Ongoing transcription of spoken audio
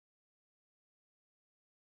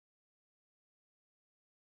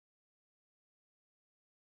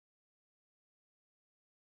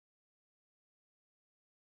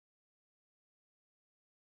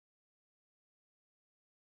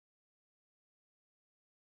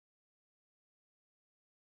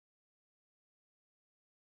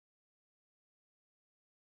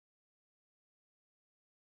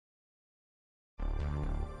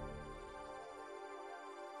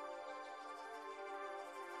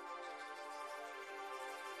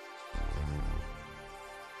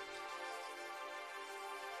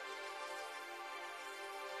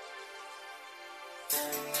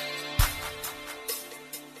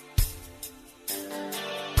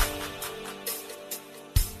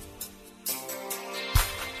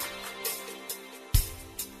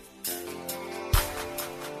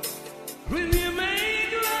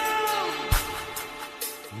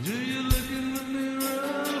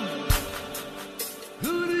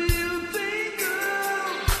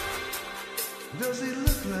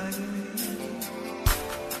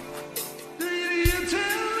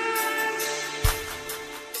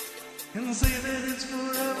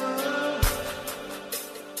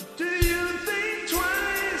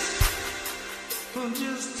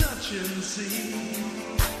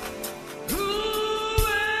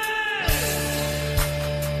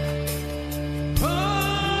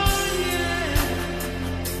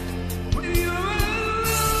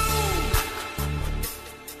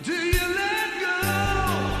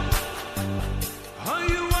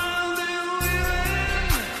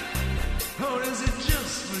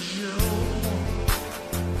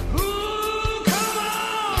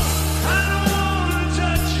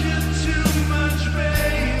Touch you too much,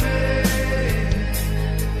 baby.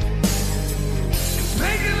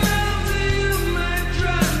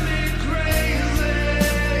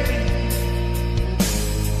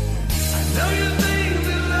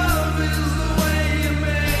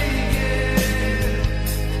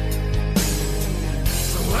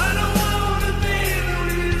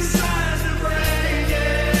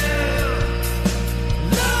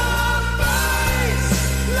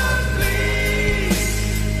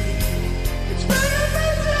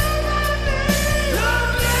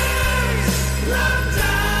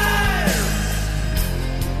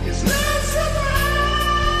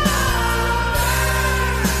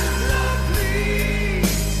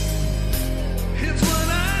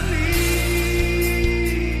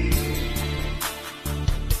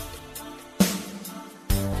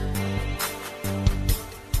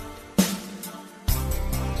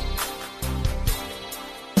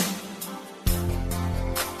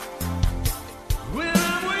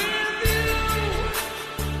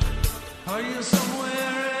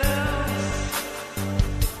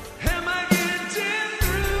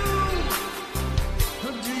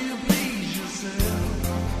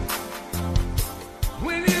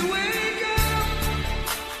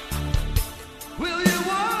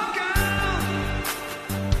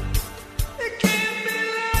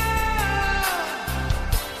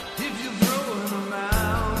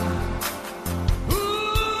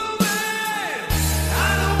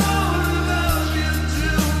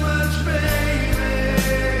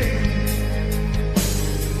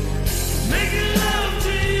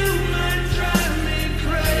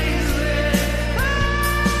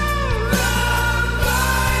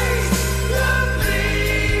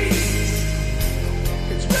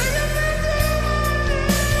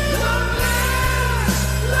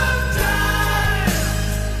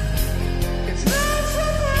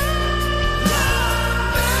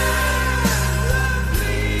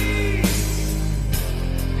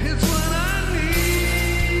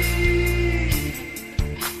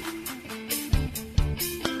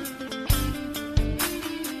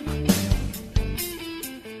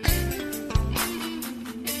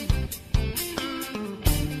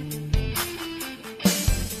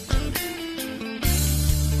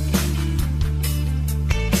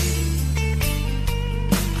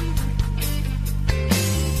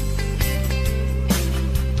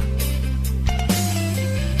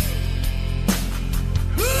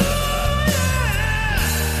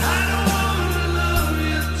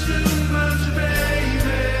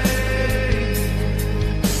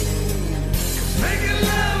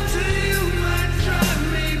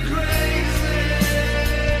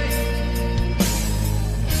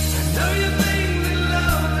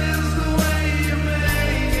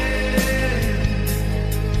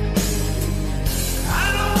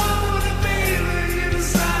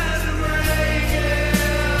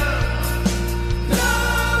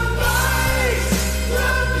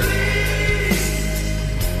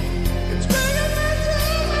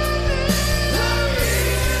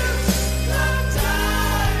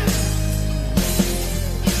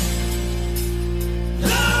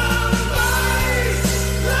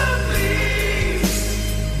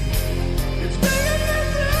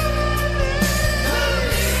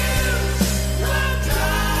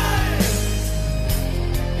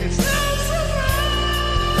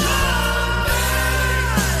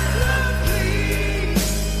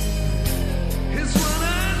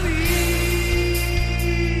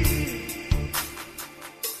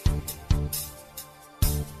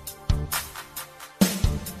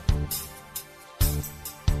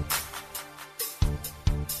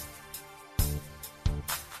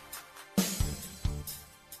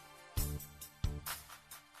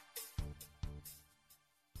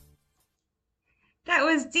 That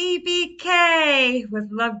was DBK with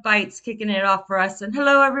Love Bites kicking it off for us. And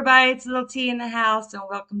hello, everybody. It's Little T in the house, and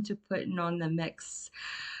welcome to Putting on the Mix.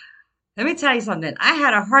 Let me tell you something. I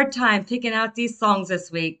had a hard time picking out these songs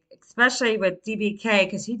this week, especially with DBK,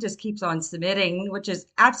 because he just keeps on submitting, which is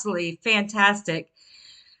absolutely fantastic.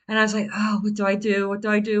 And I was like, oh, what do I do? What do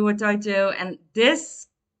I do? What do I do? And this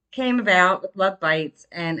came about with Love Bites,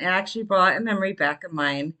 and it actually brought a memory back of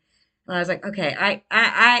mine. And I was like, okay,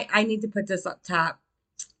 I need to put this up top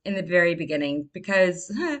in the very beginning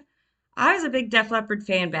because I was a big Def Leppard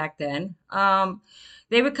fan back then.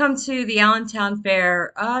 They would come to the Allentown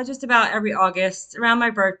Fair just about every August around my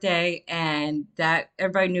birthday, and that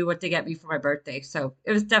everybody knew what to get me for my birthday. So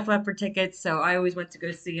it was Def Leppard tickets, so I always went to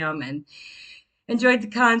go see them and enjoyed the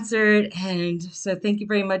concert. And so thank you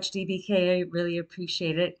very much, DBK. I really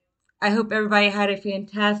appreciate it. I hope everybody had a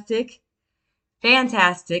fantastic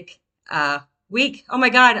week. Oh my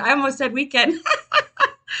God, I almost said weekend.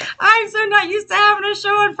 I'm so not used to having a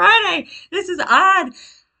show on Friday. This is odd.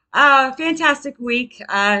 Fantastic week. It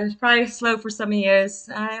was probably slow for some of you.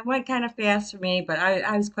 It went kind of fast for me, but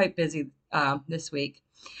I was quite busy this week.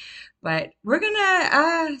 But we're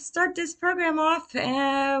gonna start this program off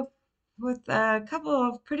with a couple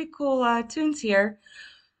of pretty cool tunes here.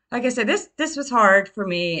 Like I said, this was hard for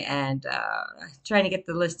me, and trying to get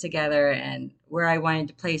the list together and where I wanted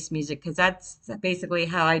to place music, because that's basically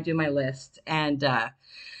how I do my list. And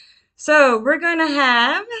so we're gonna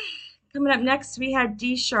have coming up next. We had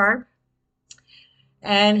D Sharp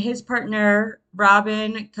and his partner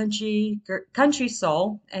Robin Country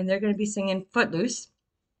Soul, and they're gonna be singing Footloose.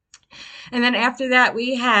 And then after that,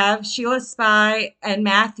 we have Sheila Spy and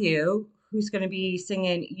Matthew, who's going to be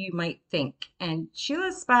singing You Might Think. And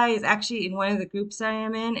Sheila Spy is actually in one of the groups I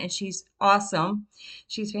am in, and she's awesome.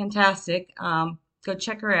 She's fantastic. Go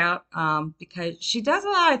check her out because she does a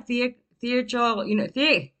lot of theatrical,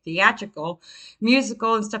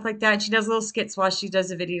 musical, and stuff like that. And she does little skits while she does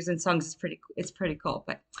the videos and songs. It's pretty cool.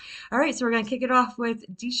 But all right, so we're going to kick it off with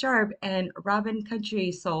D Sharp and Robin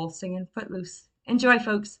Country Soul singing Footloose. Enjoy,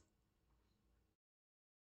 folks.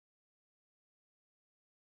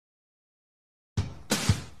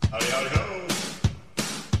 Howdy, howdy, ho.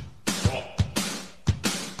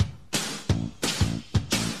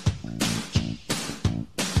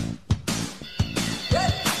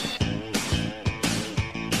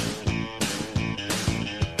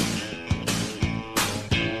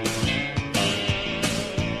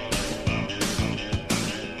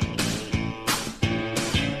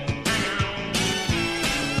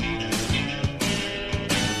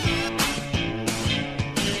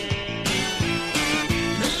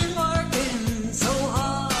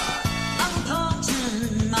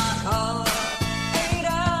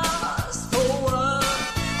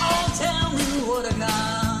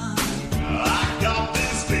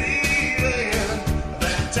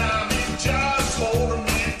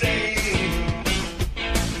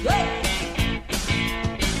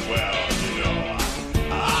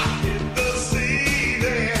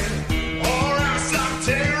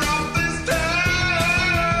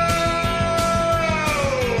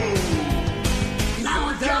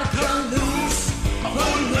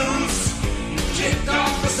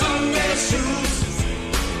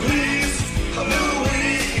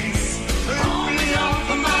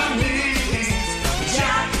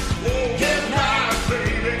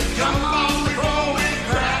 Come on.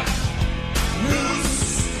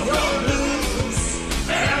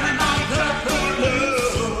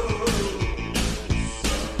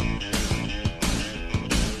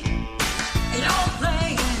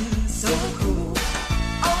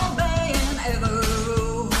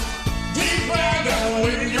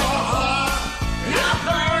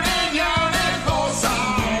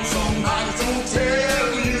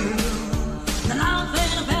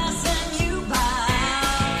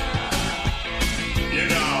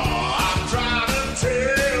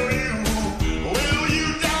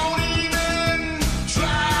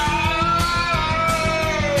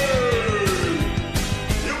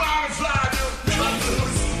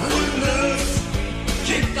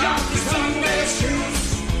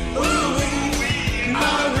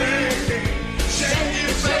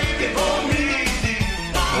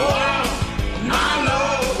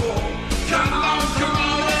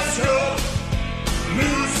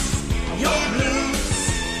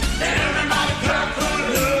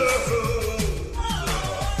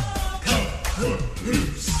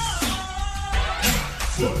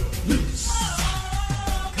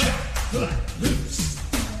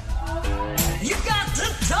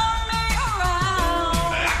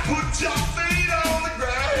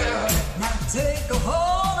 Take a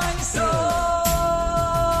hold on your soul.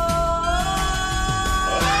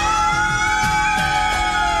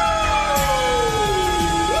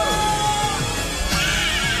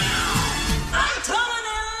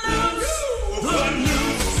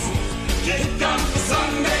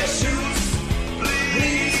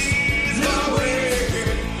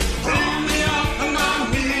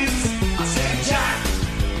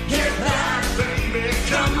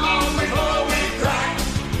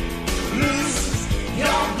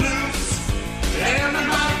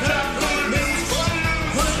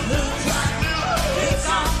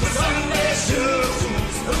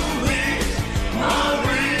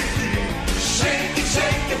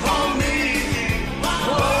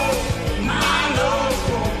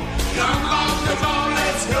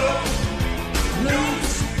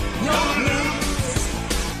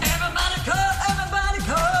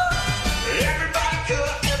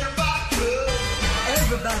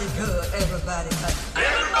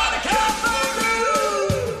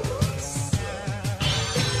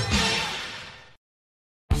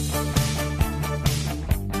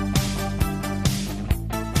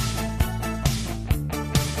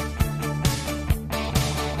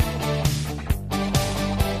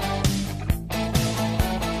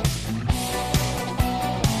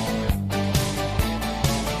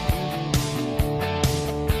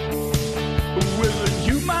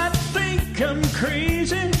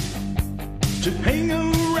 crazy to hang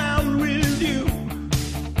around with you.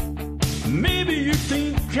 Maybe you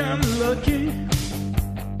think I'm lucky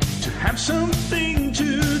to have something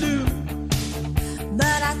to do.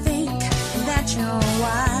 But I think that you're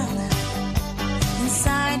wild.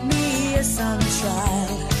 Inside me is some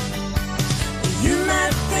child. You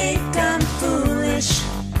might think I'm foolish,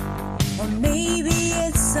 or maybe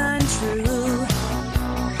it's untrue.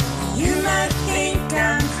 You might think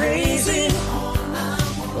I'm crazy.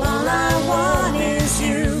 All I want is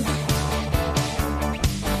you.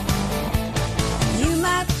 You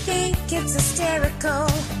might think it's hysterical,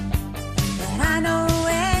 but I know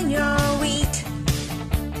when you're weak.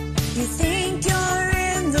 You think you're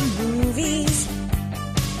in the movies,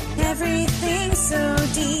 everything's so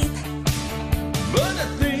deep. But I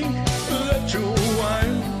think that you're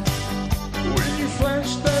wild when you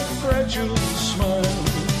flash that fragile smile.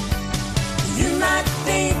 You might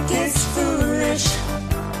think it's foolish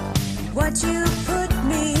what you put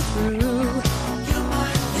me through.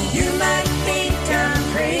 You might think I'm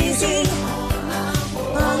crazy.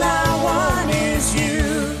 All I want is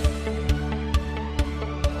you.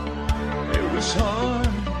 It was hard,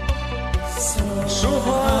 so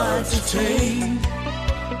hard to take.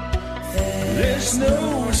 There's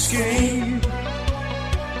no escape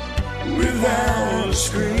without a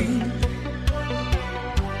scream.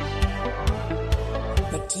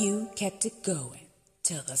 But you kept it going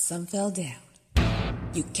till the sun fell down.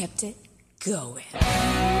 You kept it going.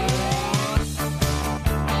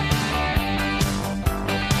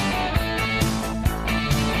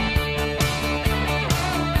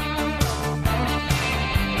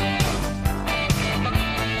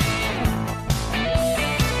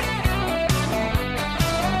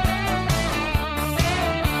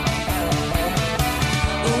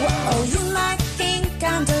 Oh, you might think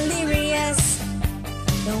I'm delirious,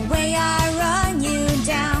 the way I run you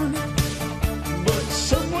down. But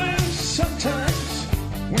somewhere, sometimes,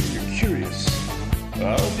 when you're curious,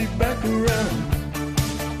 I'll be back around.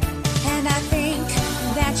 And I think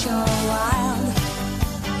that you're wild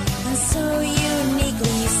and so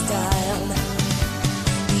uniquely styled.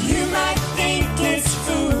 You might think it's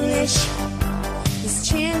foolish, this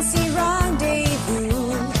chancy rendezvous.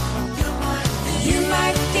 You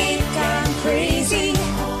might think I'm crazy.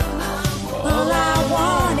 All I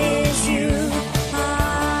want is you.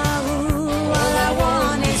 All I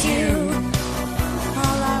want is you.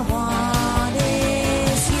 All I want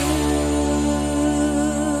is you.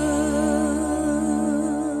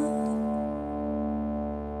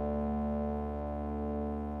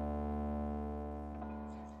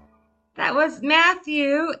 That was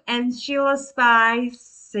Matthew and Sheila Spy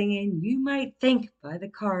singing You Might Think by the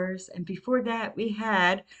Cars. And before that, we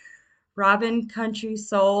had Robin Country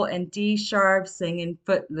Soul and D Sharp singing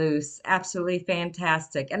Footloose. Absolutely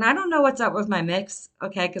fantastic. And I don't know what's up with my mix,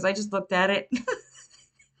 okay, because I just looked at it.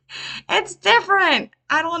 It's different.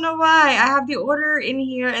 I don't know why. I have the order in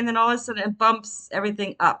here and then all of a sudden it bumps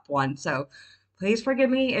everything up one. So please forgive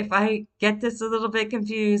me if I get this a little bit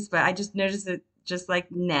confused, but I just noticed it just like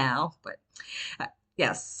now. But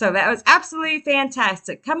yes, so that was absolutely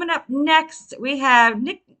fantastic. Coming up next, we have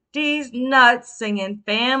Nick D's Nuts singing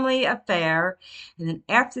Family Affair. And then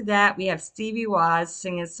after that, we have Stevie Waz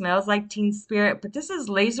singing Smells Like Teen Spirit. But this is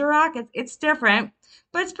laser rock. It's different,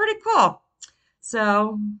 but it's pretty cool.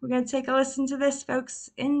 So we're going to take a listen to this, folks.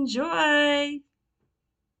 Enjoy.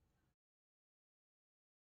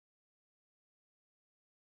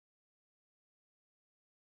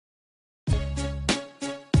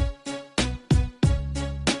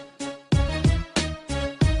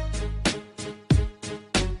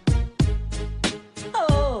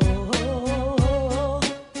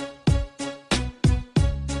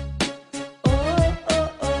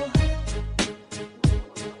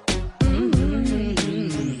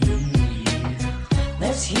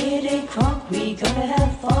 We gonna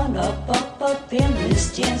have fun up in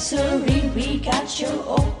this dancery. We got you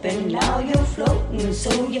open, now you're floating,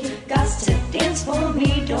 so you got to dance for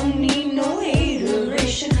me. Don't need no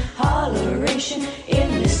hateration, holleration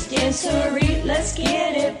in this dancery. Let's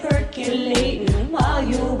get it percolating while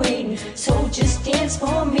you're waiting, so just dance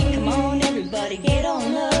for me. Come on everybody, get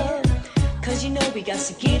on up, cause you know we got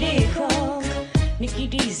to get it crunk. Nikki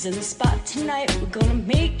D's in the spot tonight. We're gonna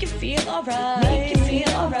make you feel alright. Make you feel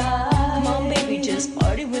alright. Come on, baby, just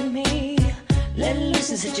party with me. Let it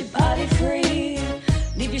loose and set your body free.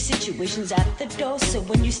 Leave your situations at the door, so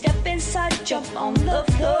when you step inside, jump on the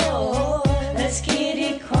floor. Let's get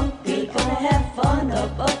it crunk. We're gonna have fun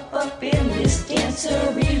up in this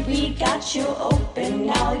dancery. We got got you open,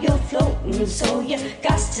 now you're floating, so you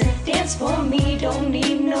got to dance for me. Don't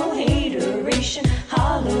need no hateration,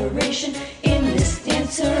 holleration in this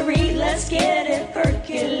dancery. Let's get it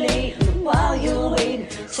percolating while you're waiting,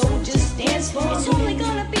 so just dance for me. It's only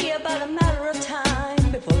gonna be about a matter of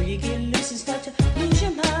time before you get loose and start to lose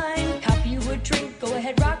your mind. Copy you a drink, go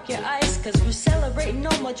ahead, rock your ice, cause we're celebrating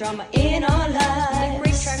no more drama in our lives. The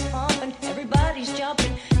great track pumping, everybody's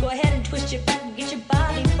jumping. Go ahead and twist your back and get your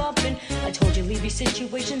body bumping. I told you leave your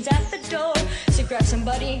situations at the door, so grab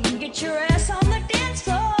somebody and get your ass on the dance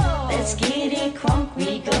floor. Let's get it crunk,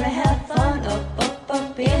 we gonna have fun up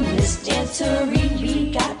in this dancery.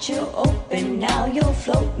 We got you open, now you're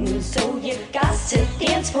floating, so you got to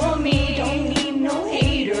dance for me. Don't need no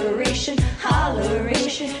hateration,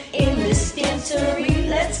 holleration in this dancery.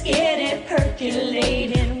 Let's get it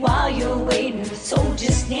percolating while you're waiting, so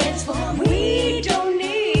just dance for me. We don't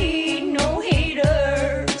need no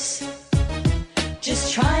haters,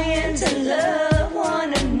 just trying to love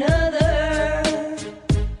one another.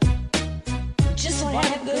 Just wanna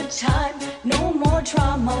have a good time, no more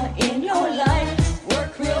drama in your life.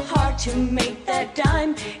 Work real hard to make that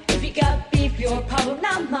dime. If you got beef, your problem,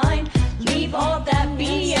 not mine. Leave all that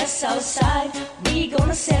BS outside. We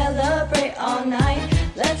gonna celebrate all night.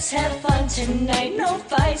 Let's have fun tonight, no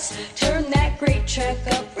fights. Turn that great track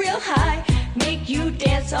up real high. Make you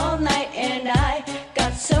dance all night, and I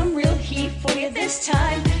got some real heat for you this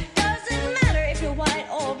time. Doesn't matter if you're white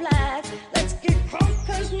or black. Let's get crunk,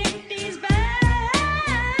 cause Nick D's back.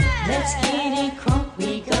 Let's get it crunk,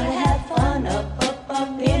 we gonna have fun up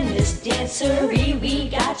in this dancery. We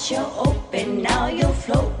got you open, now you're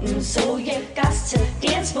floating, so you got to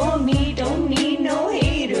dance for me. Don't need no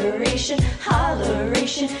hateration,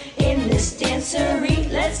 holleration in this dancery.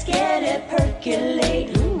 Let's get it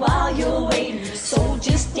percolating while you're waiting, so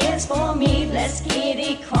just dance for me. Let's get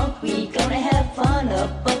it crunk, we gonna have fun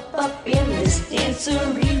up in this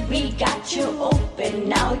dancery. We got you open,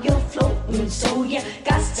 now you're floating, so you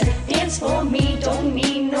got to dance for me. Don't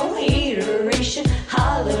need no hateration,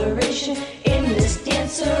 holleration in this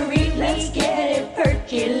dancery. Let's get it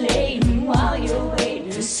percolating while you're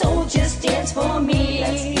waiting, so just dance for me.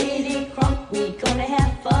 Let's get it crunk, we gonna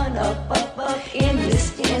have fun up in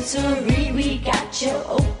this dancery. We got you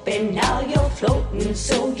open, now you're floating,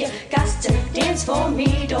 so you got to dance for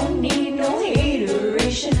me. Don't need no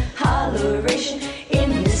hateration, holleration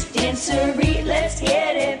in this dancery. Let's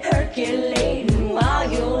get it percolating while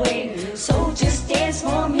you're waiting, so just dance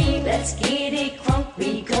for me. Let's get it crunk,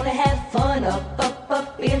 we gonna have fun up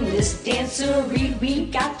in this dancery. We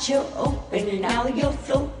got you open, now you're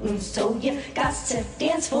floating, so you got to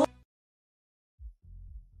dance for.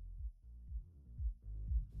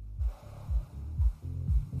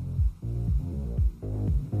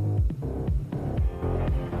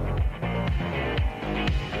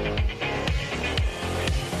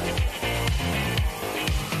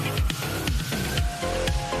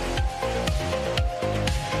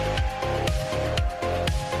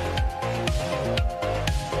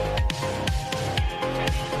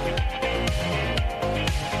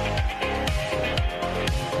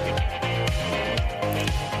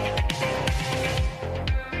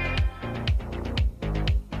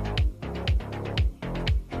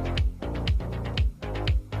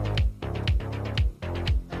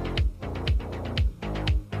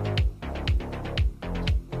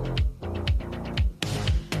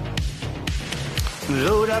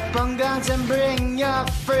 Load up on guns and bring your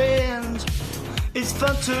friends. It's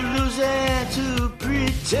fun to lose and to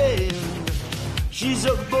pretend. She's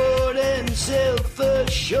a bored and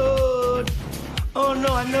self-assured. Oh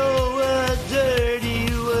no, I know a dirty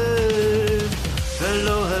word.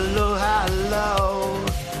 Hello, hello, hello.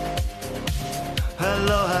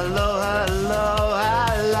 Hello, hello, hello,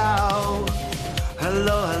 hello.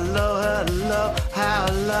 Hello, hello, hello,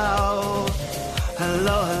 hello.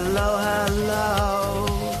 Hello, hello, hello.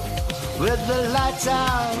 With the lights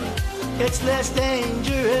out, it's less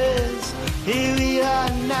dangerous. Here we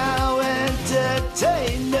are now,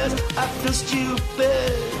 entertainers. I feel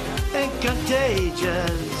stupid and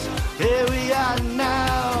contagious. Here we are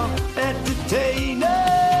now, entertainers,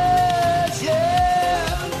 yeah.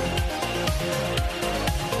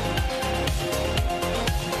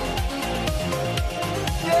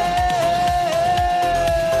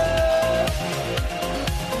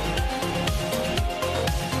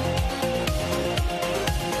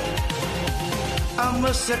 I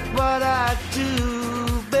must at what I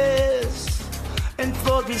do best, and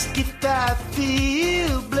for this gift I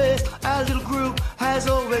feel blessed. Our little group has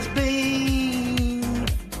always been,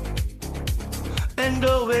 and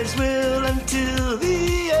always will until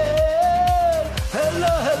the end.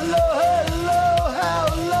 Hello, hello, hello.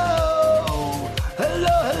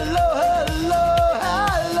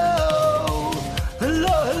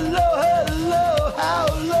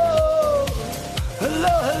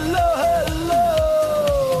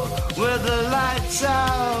 lights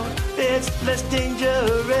out, it's less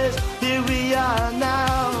dangerous. Here we are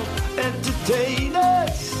now,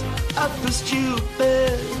 entertainers. I feel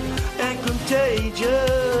stupid and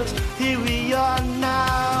contagious. Here we are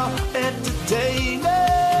now,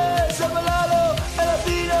 entertainers. I'm a lalo and a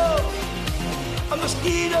beetle, a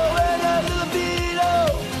mosquito and a little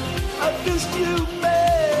beetle. I feel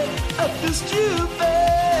stupid, I feel stupid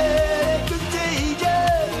and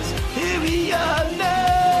contagious. Here we are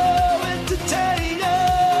now, entertainers,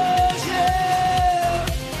 yeah.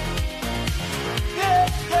 Yeah,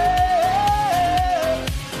 yeah.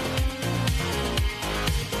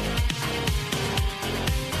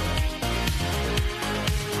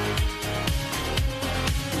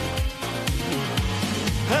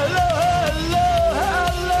 Hello, hello,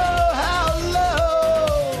 hello, hello.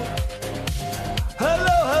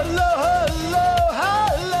 Hello, hello, hello,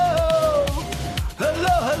 hello.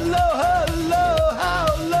 Hello, hello, hello,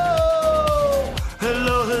 hello.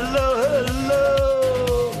 Hello, hello, hello.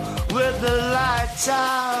 With the lights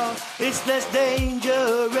out, it's less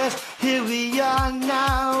dangerous. Here we are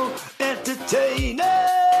now, entertainers.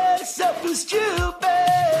 Something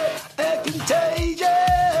stupid and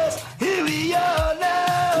contagious. Here we are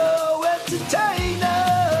now,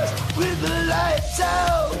 entertainers. With the lights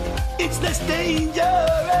out, it's less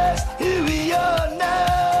dangerous. Here we are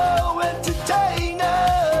now,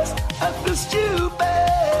 entertainers. I feel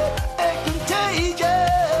stupid and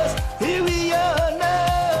contagious. Here we are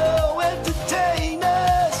now,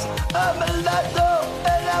 entertainers. I'm a lato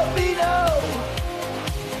and albino,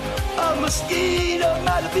 a mosquito,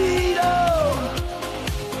 my libido.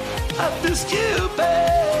 I feel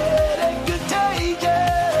stupid and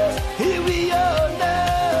contagious. Here we are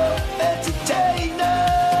now, entertainers,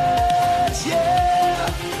 yeah.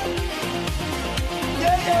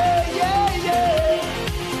 Yeah, yeah, yeah, yeah.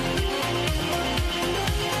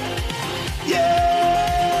 Yeah.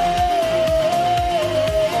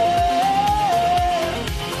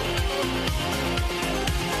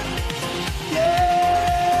 Yeah.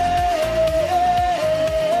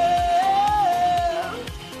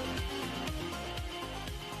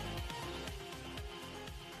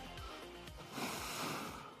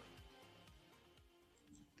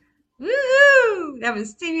 Woohoo! That was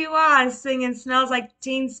Stevie Waz singing "Smells Like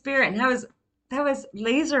Teen Spirit," and that was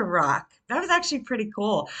laser rock. That was actually pretty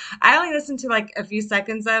cool. I only listened to like a few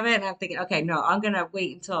seconds of it, and I'm thinking, okay, no, I'm gonna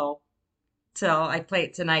wait till I play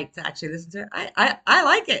it tonight to actually listen to it. I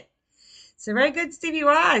like it. So very good, Stevie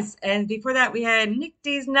Waz. And before that, we had Nick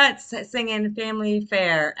D's Nuts singing "Family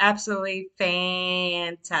Affair." Absolutely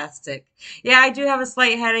fantastic. Yeah, I do have a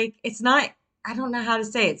slight headache. It's not. I don't know how to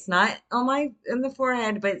say it. It's not on the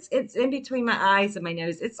forehead, but it's in between my eyes and my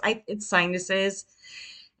nose. It's sinuses,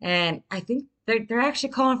 and I think they're actually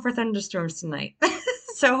calling for thunderstorms tonight.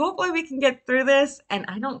 So hopefully we can get through this. And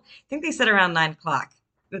I don't think they said around 9 o'clock.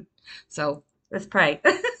 So let's pray.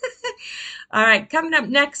 All right, coming up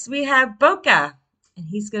next we have Boca, and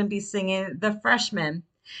he's going to be singing "The Freshman,"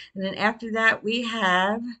 and then after that we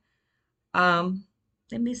have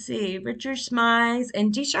let me see, Richard Smize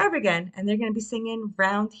and G Sharp again, and they're going to be singing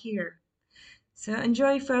 "Round Here." So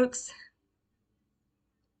enjoy, folks.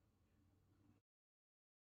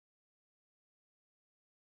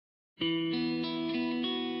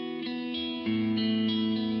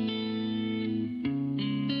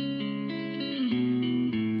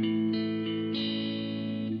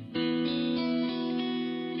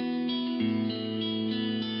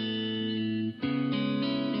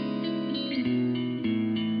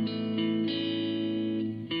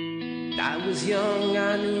 I was young,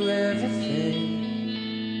 I knew everything.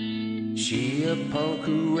 She a punk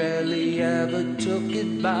who rarely ever took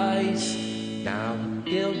advice. Now I'm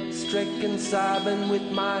guilt-stricken, sobbing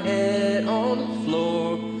with my head on the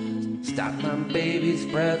floor. Stop my baby's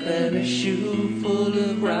breath and a shoe full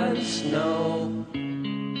of rice snow.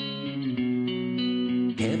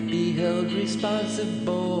 Can't be held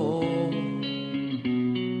responsible.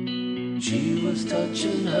 She was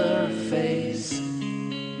touching her face.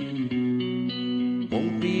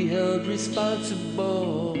 Won't be held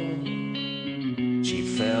responsible. She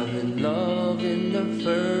fell in love in the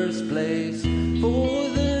first place. For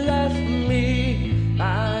the life of me,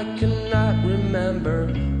 I cannot remember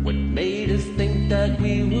what made us think that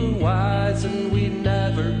we were wise and we'd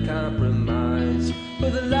never compromise. For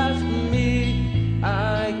the life of me,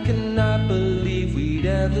 I cannot believe we'd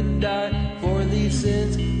ever die for these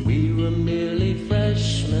sins. We were merely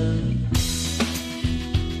freshmen.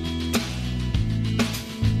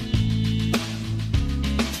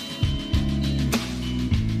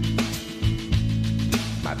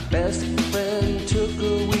 My best friend took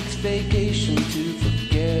a week's vacation to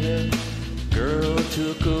forget her. Girl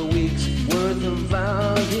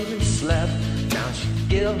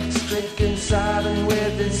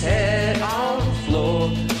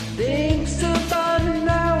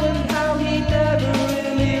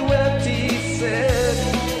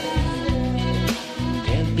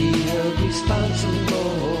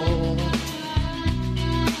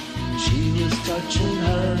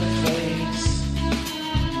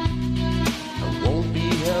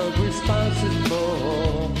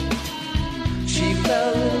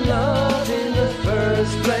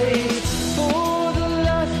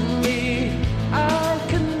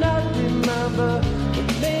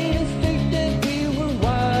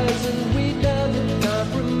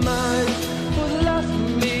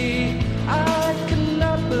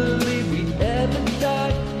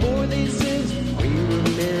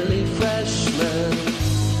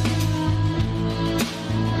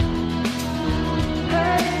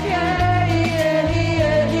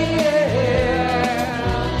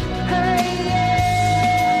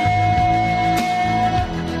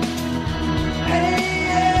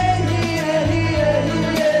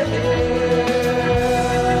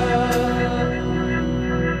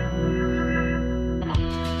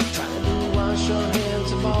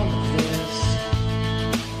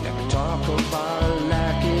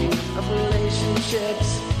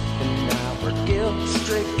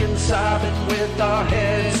sobbing with our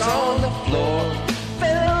heads on the floor.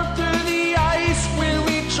 Fell through the ice where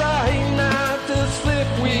we tried not to slip,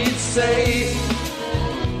 we'd say.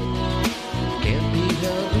 Can't be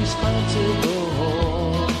held responsible.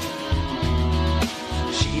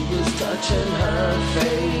 She was touching her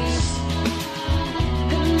face,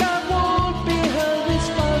 and I won't be held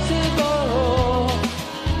responsible.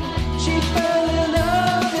 She fell in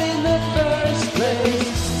love in the first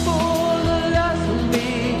place. For the life of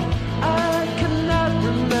me, I cannot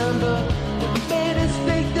remember. We made us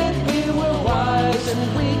think that we were wise and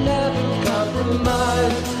we never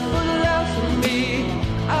compromised. For the life of me,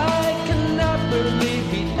 I cannot believe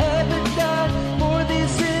we ever died for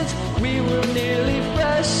these sins. We were nearly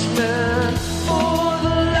freshmen. For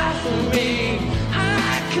the life of me,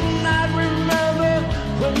 I cannot remember.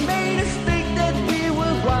 What made us think that we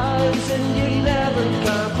were wise and you never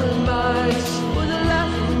compromised. For the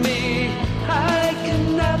life of me, I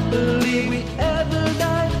cannot believe we ever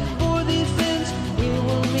died for these sins. We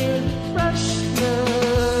were nearly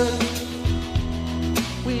freshmen.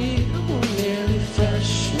 We were nearly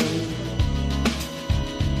freshmen.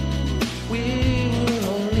 We were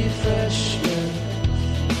only freshmen.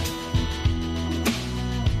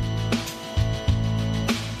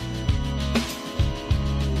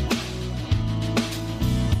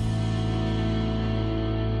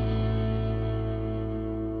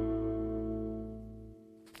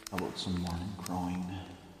 How about some morning crowing?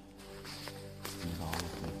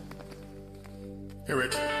 Hey,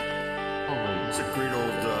 Rich. Oh, It's a great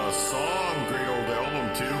old song, great old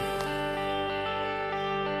album, too.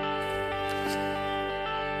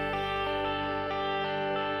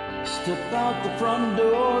 Step out the front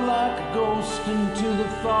door like a ghost into the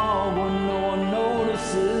fall where no one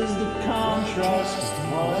notices the contrast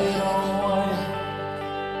of white on white.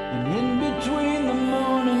 And in between the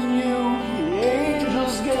moon and you, the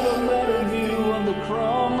angels get a better view of the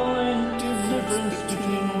crumbling difference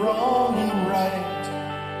between wrong and right.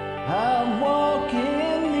 I walk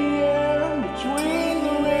in the air between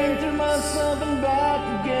the rain, through myself and back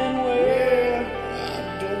again. Where?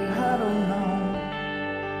 I don't know.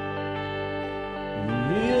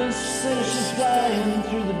 Leah says she's flying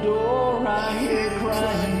through the door. I hear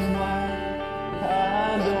crying. Why?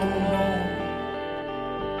 I don't know.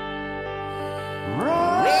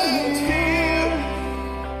 Right here,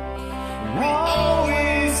 we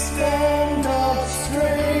always stand up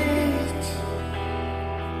straight.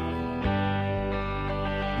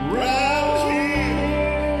 Right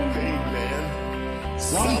here, Hey, man.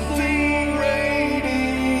 something radiates.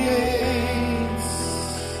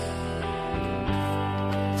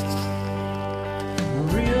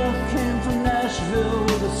 Maria came from Nashville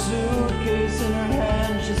with a suitcase in her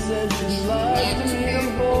hand. She said she'd like to meet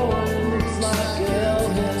a boy who looks like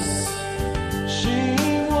Elvis. She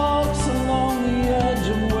walks along the edge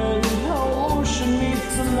of where the ocean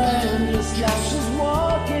meets the land. Just now she's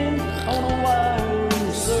walking on a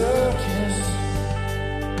wiry circuit.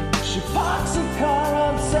 She parks her car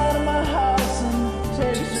outside of my house and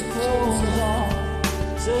takes her clothes off.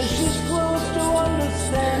 Says she's close to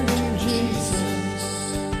understanding Jesus,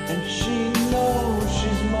 and she knows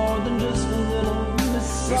she's more than just a little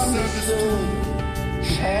misunderstood.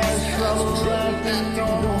 She has trouble acting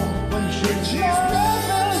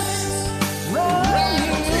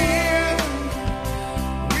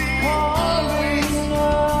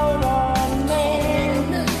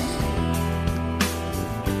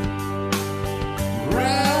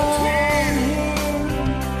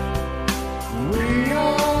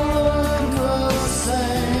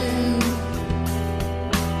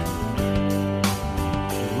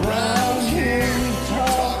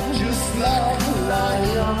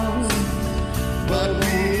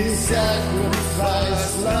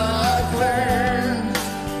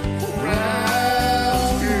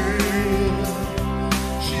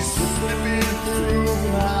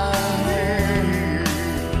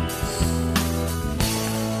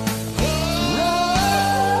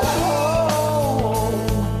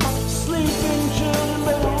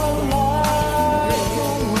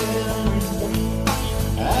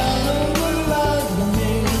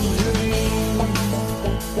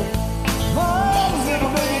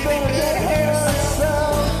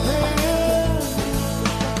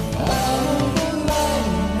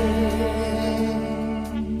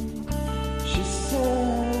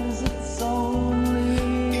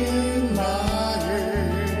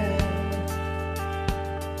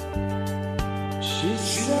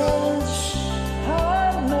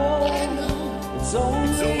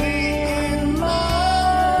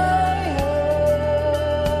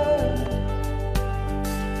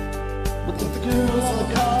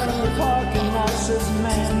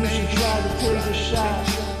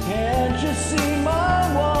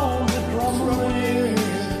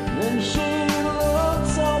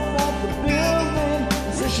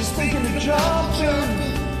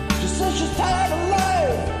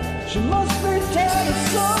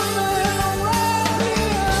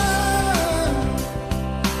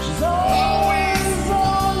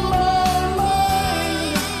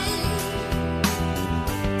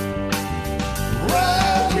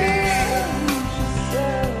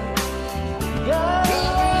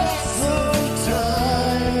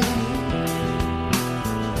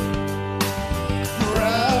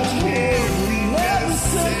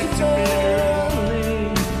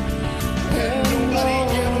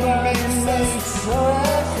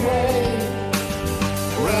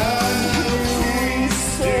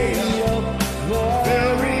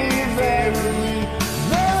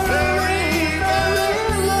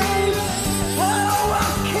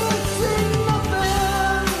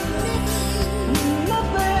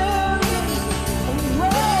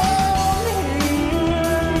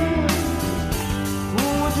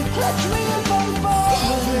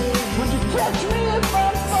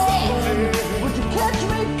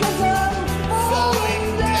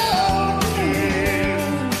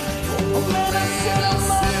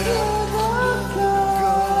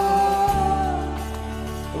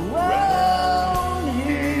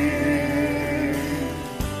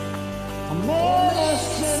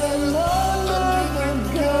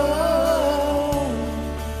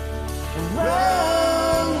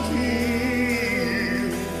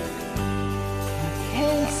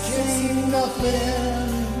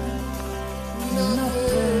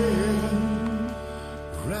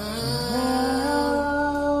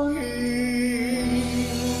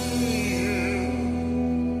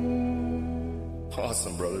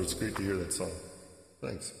Awesome, brother. It's great to hear that song.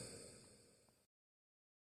 Thanks.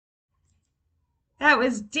 That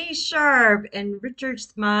was D Sharp and Richard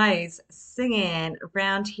Smize singing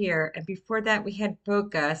Around Here. And before that, we had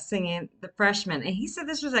Boca singing The Freshman. And he said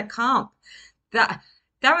this was a comp. That,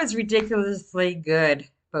 that was ridiculously good,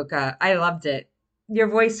 Boca. I loved it. Your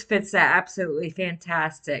voice fits that absolutely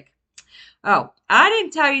fantastic. Oh, I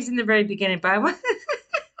didn't tell you in the very beginning, but I want,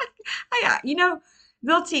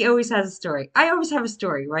 Lil T always has a story. I always have a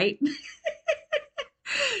story, right?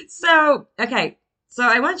 So, okay. So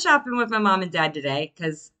I went shopping with my mom and dad today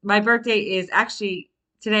because my birthday is actually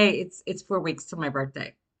today. It's 4 weeks till my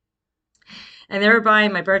birthday, and they were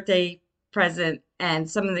buying my birthday present and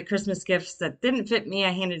some of the Christmas gifts that didn't fit me. I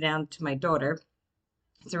handed down to my daughter,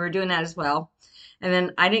 so we're doing that as well. And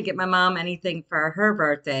then I didn't get my mom anything for her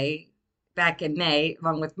birthday back in May,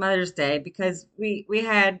 along with Mother's Day, because we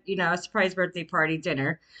had a surprise birthday party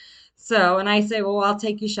dinner. So, and I say, well, I'll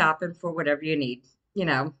take you shopping for whatever you need,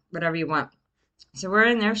 whatever you want. So we're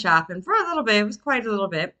in there shopping for a little bit. It was quite a little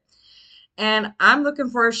bit. And I'm looking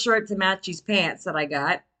for a shirt to match these pants that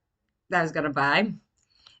I was going to buy.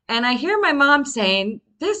 And I hear my mom saying,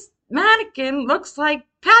 this mannequin looks like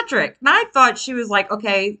Patrick. And I thought she was like,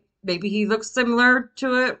 okay, maybe he looks similar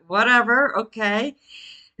to it, whatever, okay.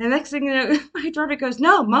 And the next thing you know, my daughter goes,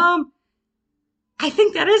 no, Mom, I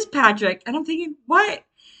think that is Patrick. And I'm thinking, what?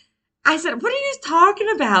 I said, what are you talking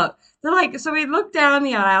about? They're like, so we look down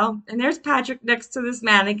the aisle, and there's Patrick next to this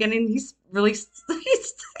mannequin, and he's really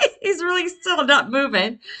still not moving.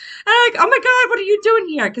 And I'm like, oh my God, what are you doing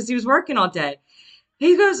here? Because he was working all day.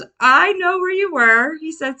 He goes, I know where you were.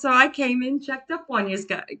 He said, so I came in, checked up on you.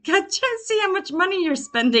 Got to see how much money you're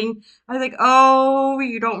spending. I was like, oh,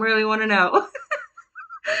 you don't really want to know.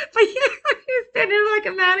 But he's standing like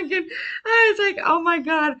a mannequin. I was like, oh my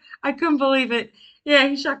God, I couldn't believe it. Yeah,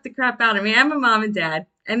 he shocked the crap out of me. I'm a mom and dad.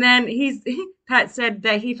 And then Pat said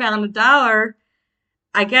that he found $1,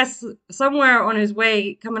 I guess, somewhere on his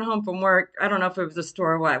way coming home from work. I don't know if it was a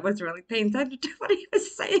store or what. I wasn't really paying attention to what he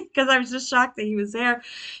was saying because I was just shocked that he was there.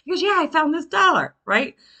 He goes, yeah, I found this $1,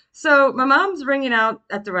 right? So my mom's ringing out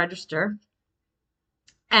at the register,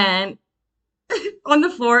 and on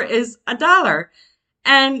the floor is $1.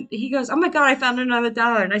 And he goes, oh my God, I found another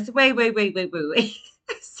 $1. And I said, wait. I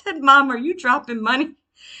said, Mom, are you dropping money?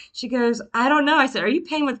 She goes, I don't know. I said, are you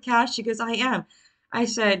paying with cash? She goes, I am. I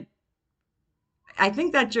said, I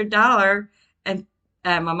think that's your $1. And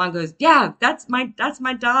my mom goes, yeah, that's my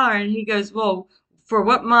 $1. And he goes, well, for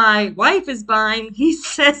what my wife is buying, he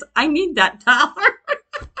says, I need that $1.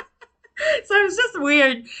 So it was just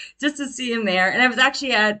weird just to see him there. And I was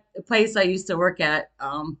actually at a place I used to work at.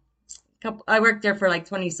 I worked there for like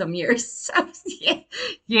 20 some years. So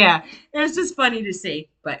yeah, it was just funny to see.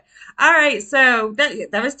 But all right, so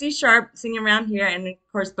that was D Sharp singing Around Here, and of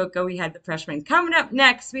course Boca, we had The Freshman. Coming up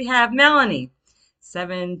next, we have Melanie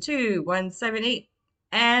 72178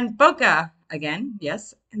 and Boca again,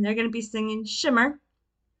 yes, and they're going to be singing Shimmer.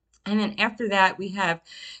 And then after that, we have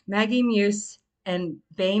Maggie Muse and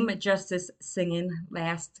BAM Justice singing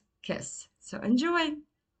Last Kiss. So enjoy.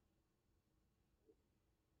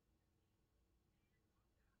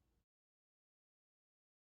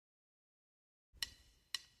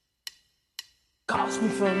 Calls me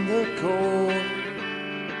from the cold,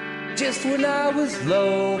 just when I was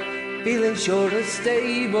low, feeling short of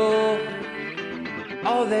stable.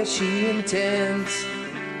 All that she intends,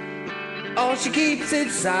 all she keeps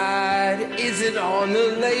inside isn't on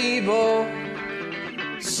the label.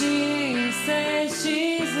 She says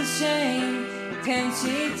she's ashamed. Can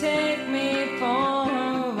she take me for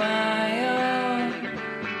a while?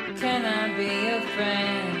 Can I be a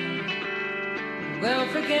friend? will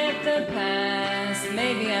forget the past.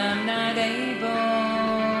 Maybe I'm not able,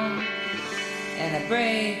 and I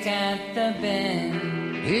break at the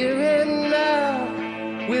bend. Here and now,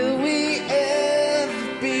 will we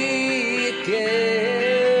ever be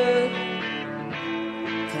again?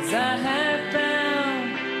 'Cause I have found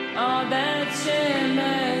all that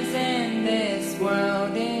shimmers in this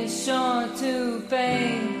world is sure to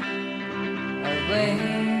fade away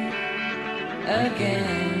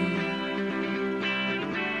again.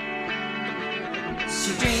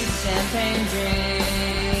 She drinks champagne,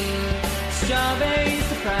 drinks strawberry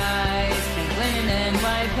surprise, pink linen and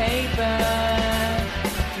white paper,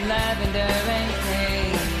 lavender and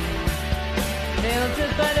cream,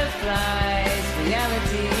 filtered butterflies,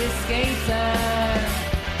 reality escapes her.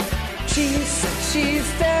 She said she's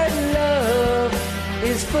that love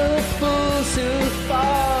is for fools who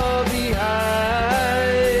fall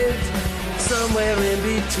behind. Somewhere in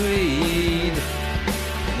between,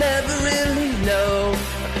 never really know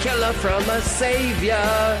a killer from a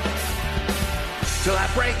savior, till I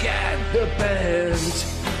break at the bend.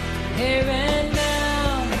 Here and now,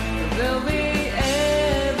 will we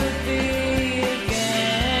ever be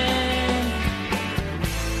again?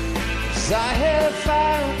 'Cause I have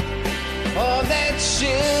found all that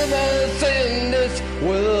shimmers in this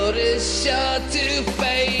world is sure to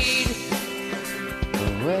fade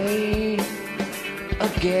away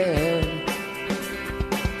again.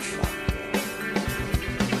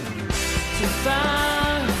 Too far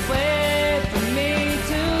away for me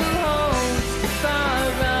to hold, too far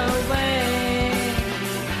away.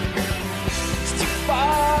 It's too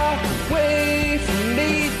far away for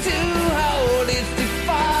me to hold. It's too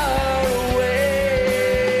far away.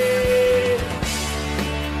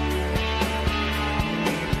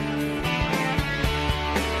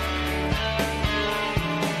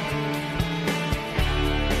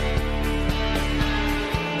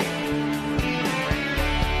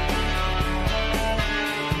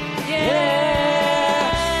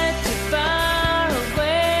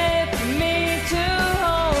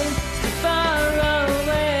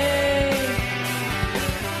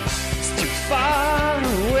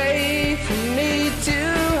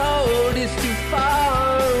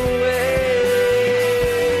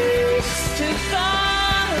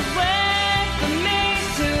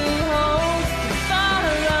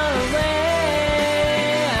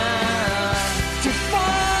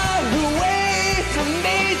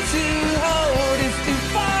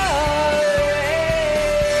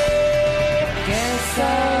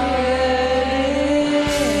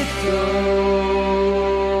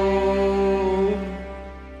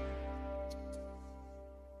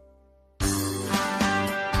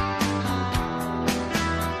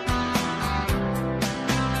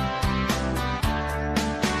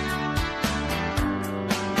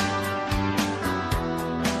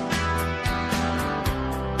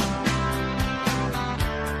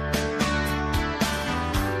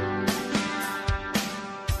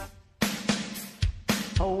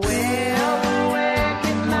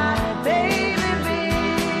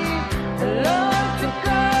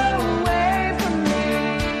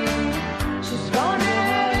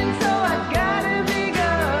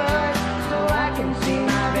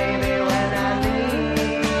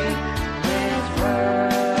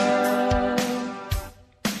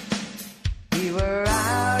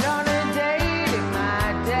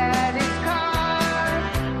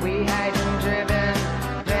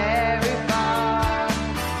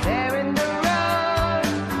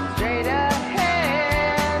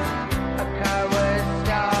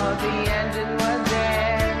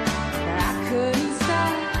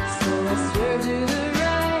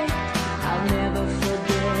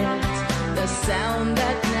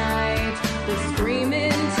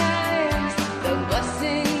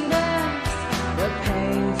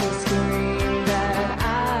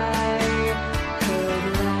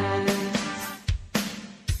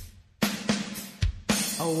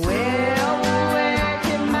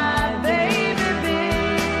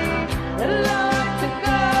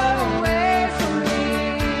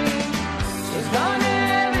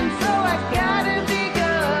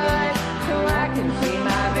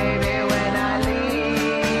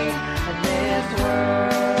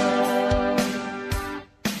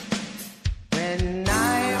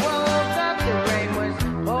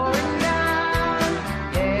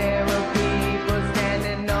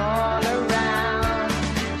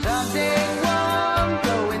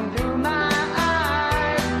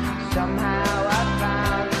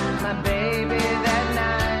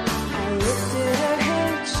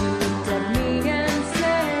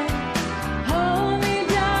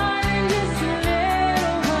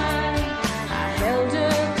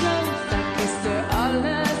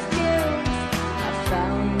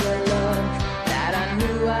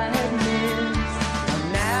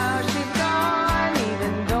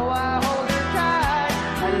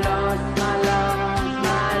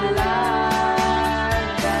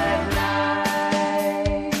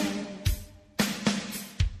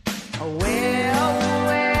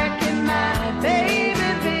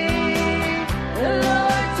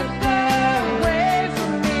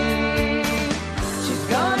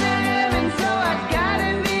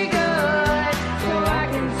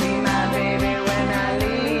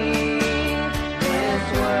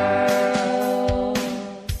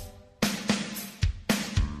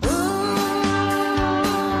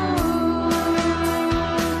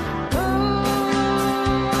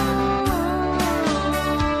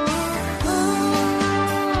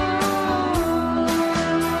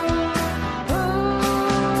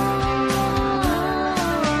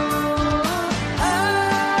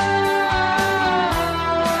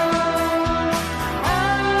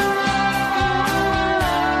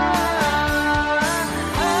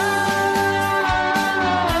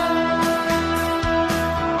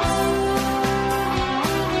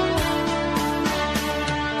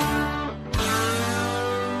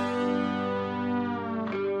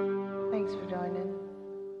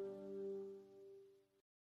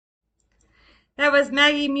 That was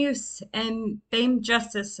Maggie Muse and Fame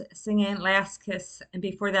Justice singing Last Kiss. And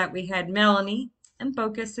before that, we had Melanie and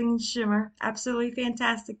Boca singing Shimmer. Absolutely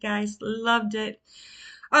fantastic, guys. Loved it.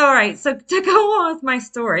 All right, so to go on with my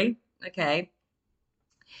story, okay,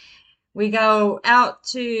 we go out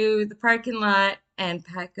to the parking lot, and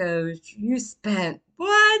Pat goes, "You spent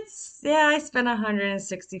what?" Yeah, I spent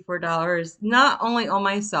 $164. Not only on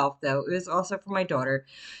myself, though, it was also for my daughter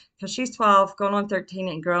because she's 12, going on 13,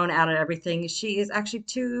 and growing out of everything. She is actually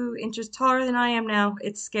 2 inches taller than I am now.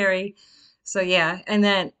 It's scary. So, yeah. And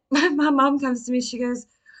then my mom comes to me. She goes,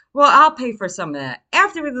 "Well, I'll pay for some of that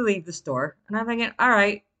after we leave the store." And I'm thinking, all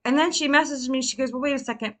right. And then she messages me. She goes, "Well, wait a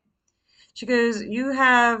second." She goes, "You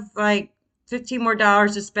have like $15 more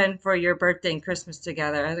to spend for your birthday and Christmas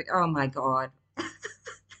together." I was like, oh my God.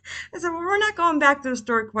 I said, "Well, we're not going back to the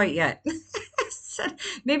store quite yet." I said,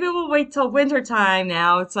 "Maybe we'll wait till winter time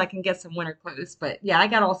now so I can get some winter clothes." But yeah, I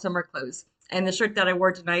got all summer clothes. And the shirt that I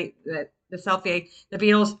wore tonight, the selfie, the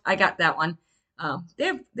Beatles, I got that one. They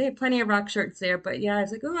have plenty of rock shirts there, but yeah, I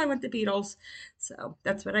was like, "Oh, I want the Beatles." So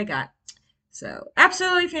that's what I got. So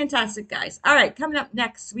absolutely fantastic, guys. All right, coming up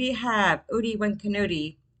next, we have Odie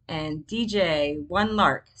Wankanoti and DJ One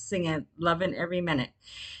Lark singing "Lovin' Every Minute."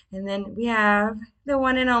 And then we have the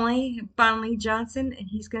one and only Bonley Johnson, and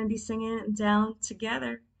he's going to be singing "Down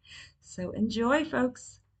Together." So enjoy,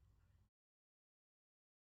 folks.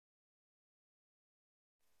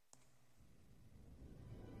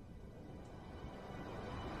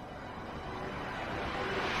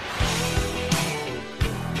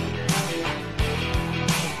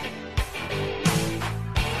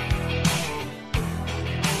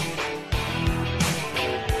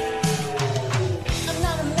 I'm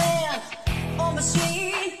not a man or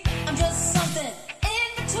machine. I'm just something in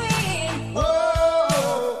between.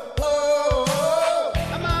 Whoa, whoa, whoa.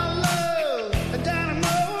 I'm out of love, a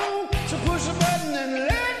dynamo. So push a button and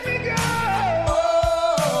let me go.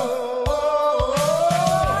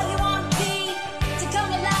 All you want me to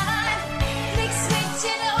come alive. Flick switch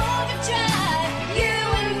in overdrive. You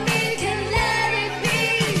and me can let it be.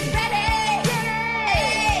 Ready?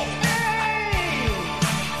 Hey, Hey,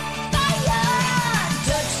 fire!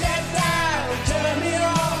 touch that dial, turn me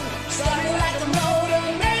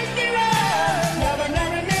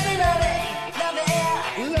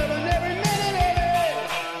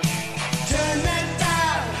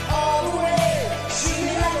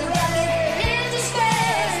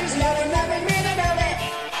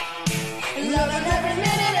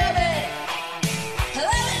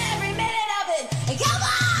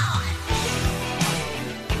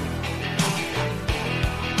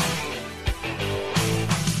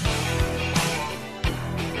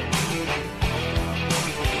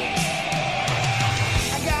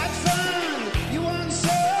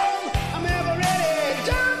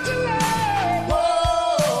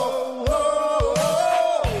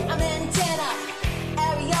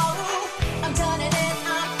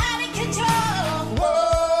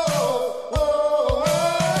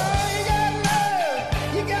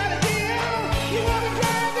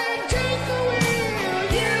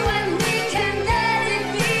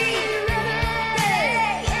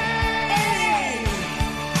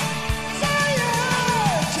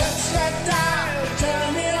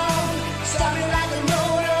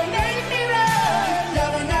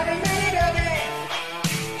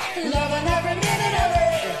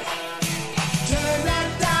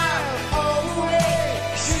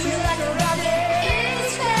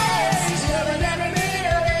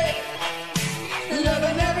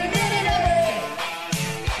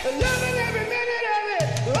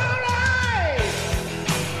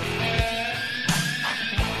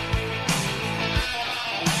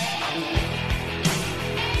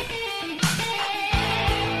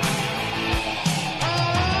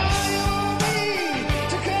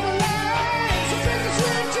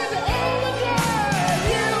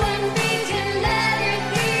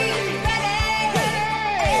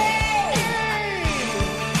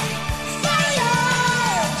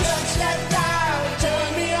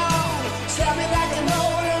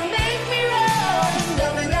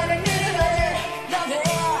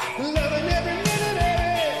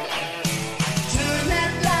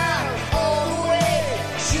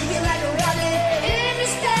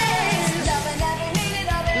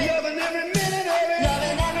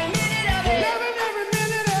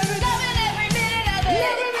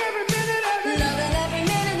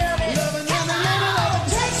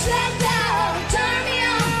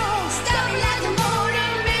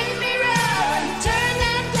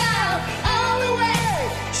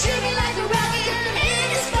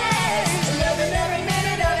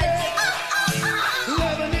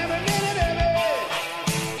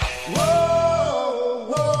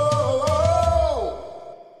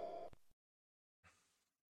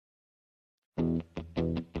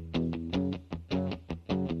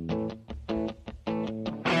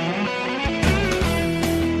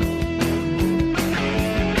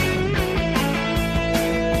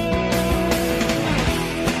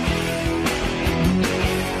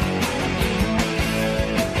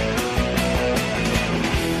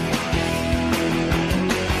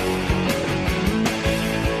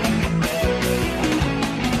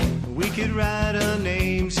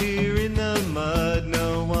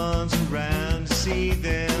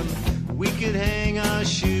my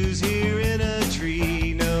shoes here in a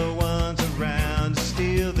tree. No one's around to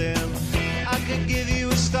steal them. I could give you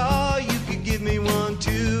a star, you could give me one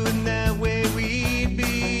too, and that way we'd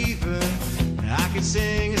be even. I could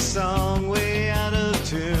sing a song way out of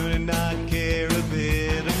tune and not care a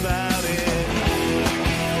bit about it.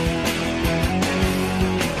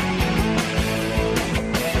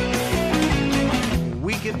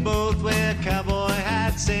 We could both wear cowboy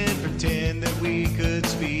hats and pretend that we could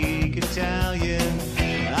speak Italian.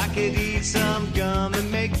 I could eat some gum and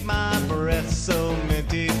make my breath so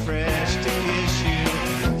minty fresh to kiss you.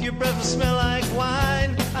 Your breath will smell like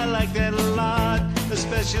wine, I like that a lot,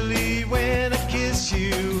 especially when I kiss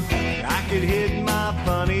you. I could hit my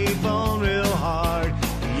funny bone real hard,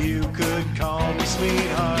 you could call me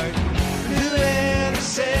sweetheart. Whoever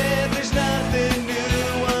said there's nothing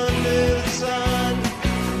new under the sun?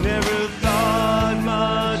 Never thought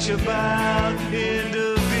much about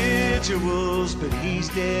individuals, but he's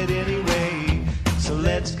dead anyway. So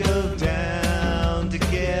let's go down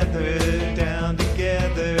together, let's go down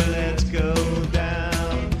together, let's go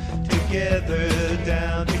down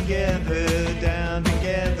together,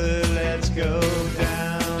 let's go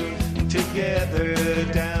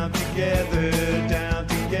down together,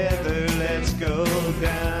 let's go.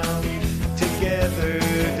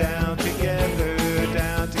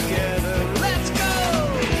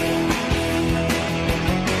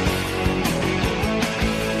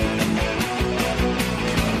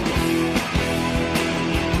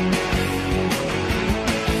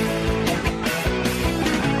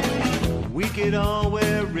 We could all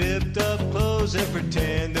wear ripped up clothes and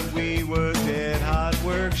pretend that we were dead hot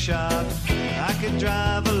workshop. I could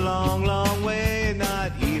drive a long, long way and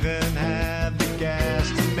not even have the gas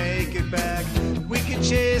to make it back. We could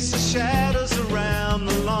chase the shadows around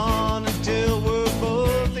the lawn until we're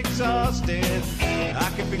both exhausted.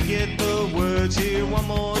 I could forget the words here one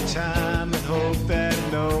more time and hope that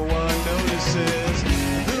no one notices.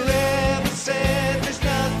 Whoever said there's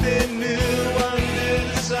nothing new under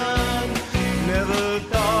the sun never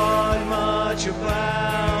thought much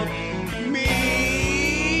about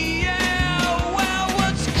me. Yeah, well,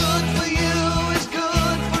 what's good for you is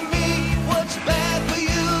good for me. What's bad for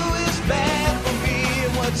you is bad for me.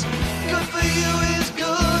 And what's good for you is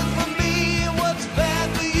good for me. And what's bad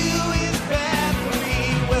for you is bad for me.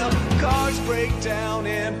 Well, cars break down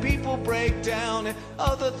and people break down and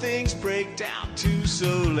other things break down too. So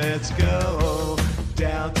let's go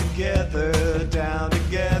down together, let's go down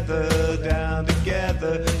together,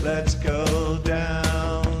 let's go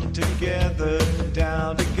down together,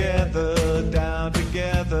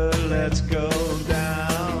 let's go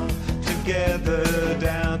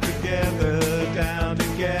down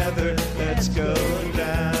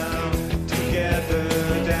together,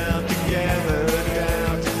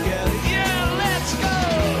 yeah, let's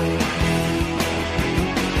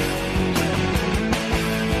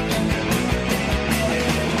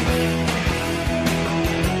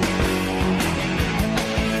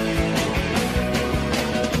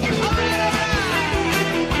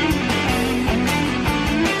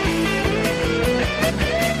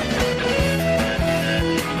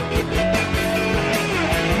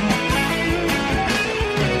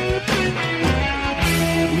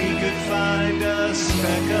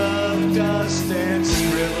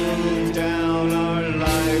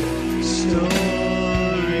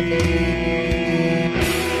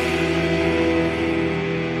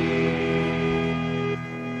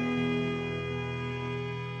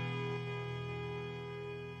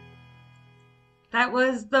That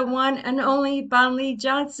was the one and only Bon Lee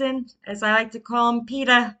Johnson, as I like to call him,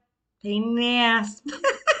 Peter. Pain in the ass.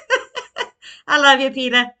 I love you,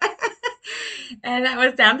 Peter. And that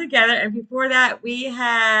was Down Together. And before that, we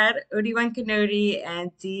had Obi-Wan Kenobi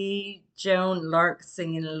and D. Joan Lark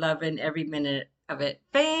singing Lovin' Every Minute of It.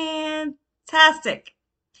 Fantastic.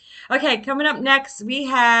 Okay, coming up next, we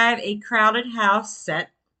have a Crowded House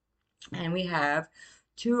set. And we have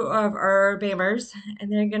two of our BAMers.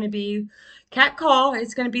 And they're going to be Cat Call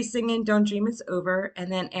is going to be singing Don't Dream It's Over.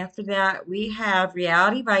 And then after that, we have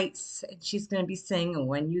Reality Bites. And she's going to be singing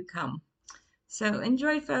When You Come. So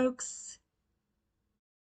enjoy, folks.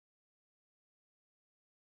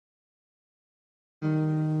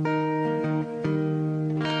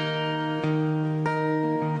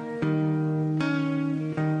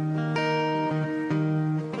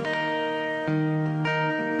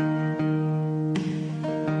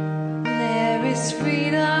 There is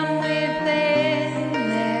freedom within,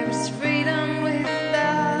 there is freedom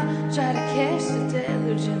without. Try to catch the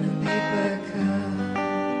deluge in a paper cup.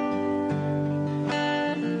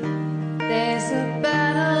 There's a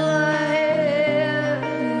battle ahead,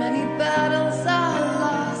 many battles all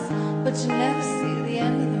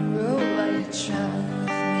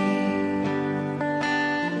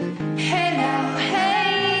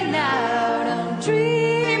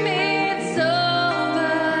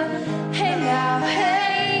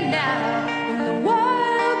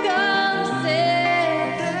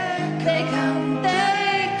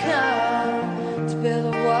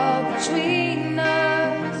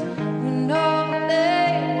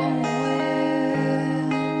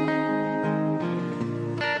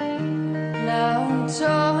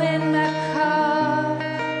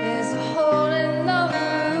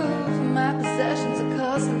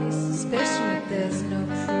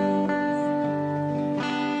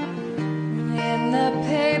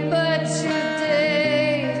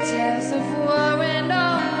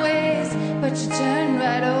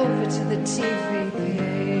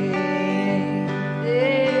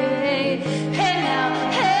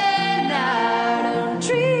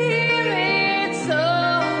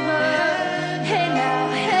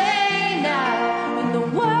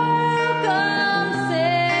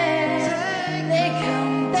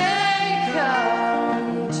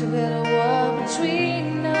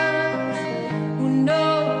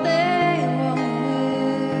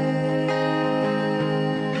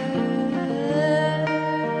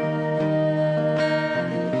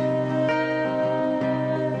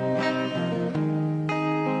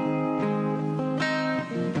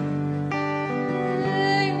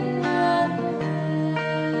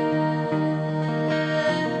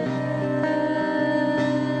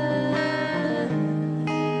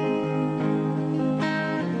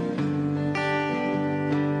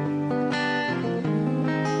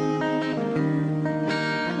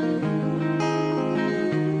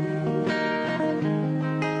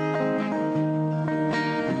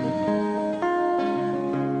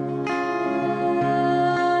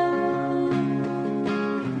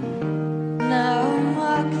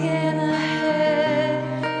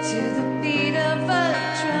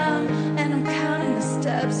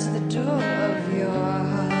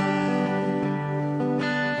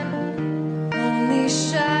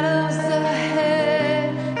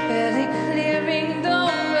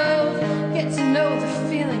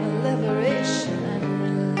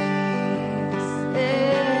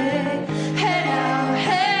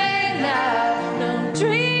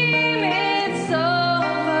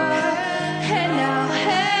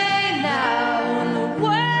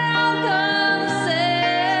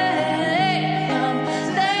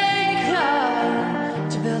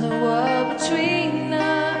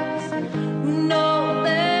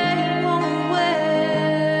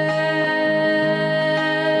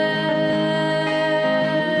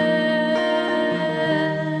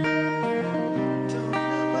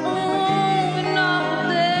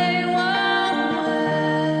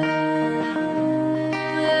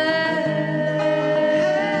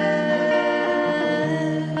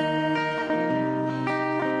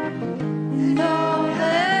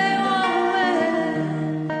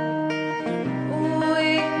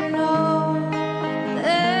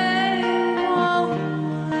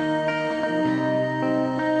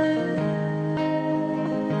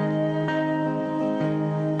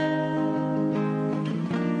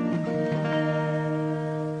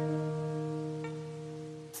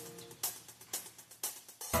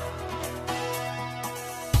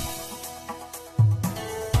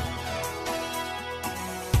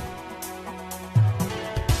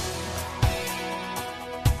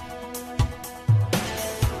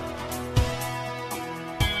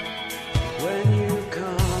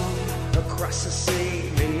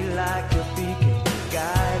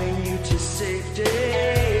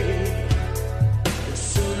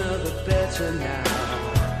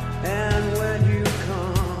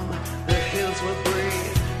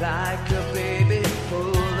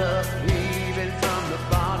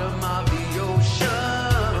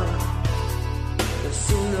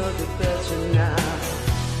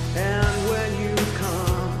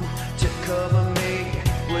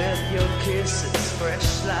kisses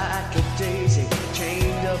fresh like a daisy,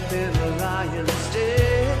 chained up in a lion's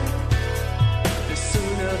den. The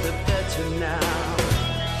sooner the better now.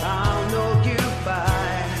 I'll know you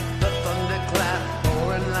by the thunderclap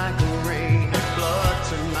pouring like a rain, blood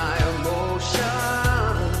to my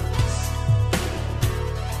emotions.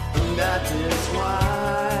 And that is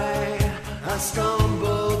why I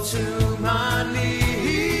stumble to my knees.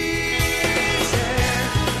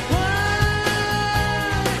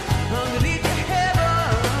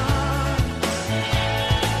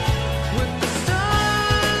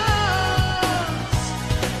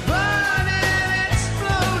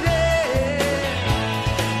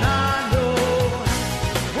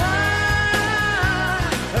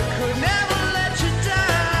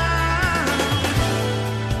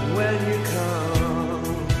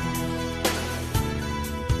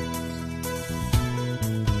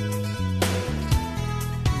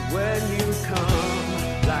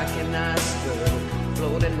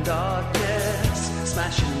 Darkness,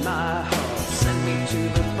 smashing my heart, send me to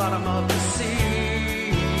the bottom of the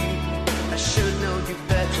sea. I should know you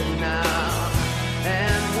better now.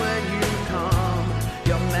 And when you come,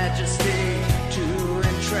 your majesty, to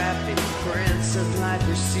entrap me, prince of light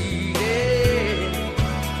receding.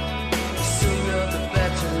 The sooner the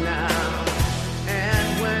better now. And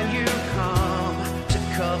when you come to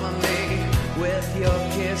cover me with your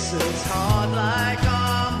kisses, hard like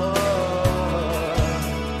armor.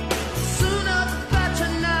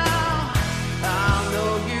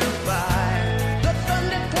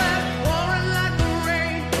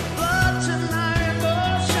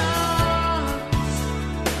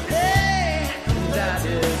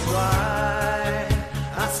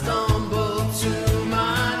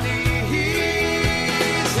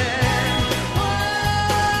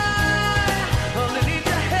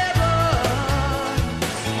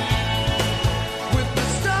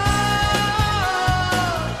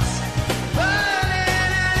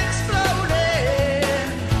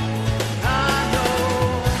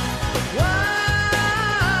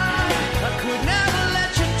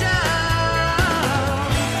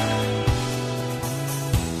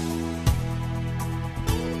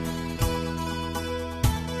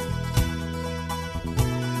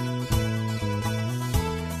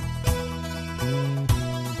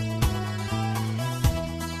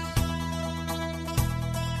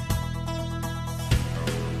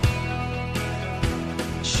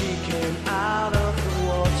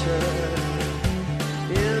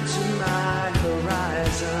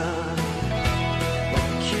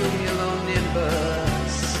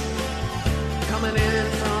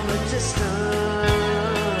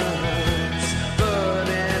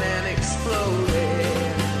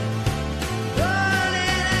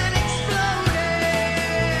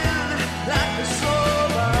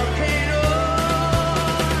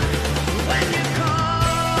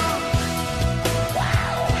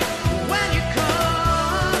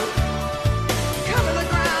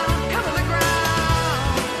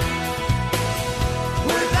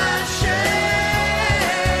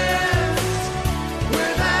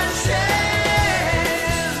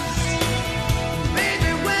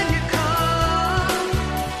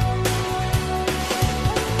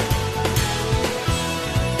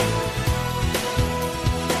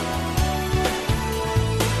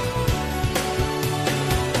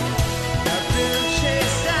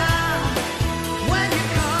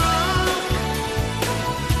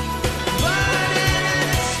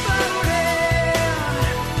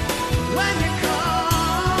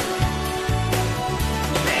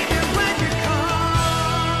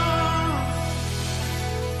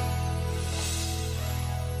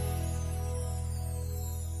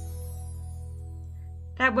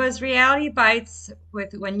 That was Reality Bites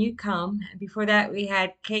with When You Come. And before that, we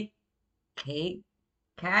had Cat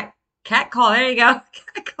Call. There you go.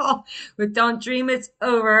 Cat Call with Don't Dream It's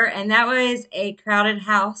Over. And that was a Crowded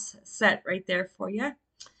House set right there for you.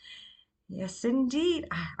 Yes, indeed.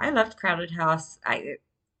 I loved Crowded House. I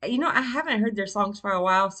haven't heard their songs for a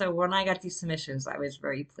while. So when I got these submissions, I was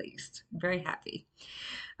very pleased, very happy.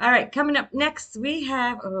 All right, coming up next, we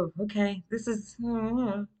have, this is,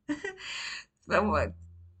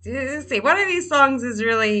 let's see, one of these songs is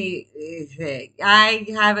really, I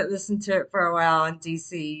haven't listened to it for a while, and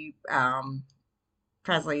DC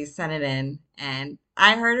Presley sent it in, and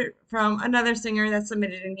I heard it from another singer that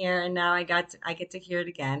submitted in here, and now I get to hear it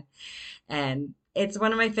again, and it's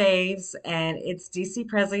one of my faves, and it's DC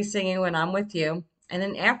Presley singing When I'm With You. And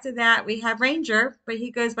then after that, we have Ranger, but he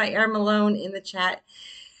goes by Air Malone in the chat,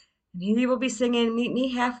 and he will be singing Meet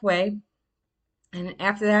Me Halfway. And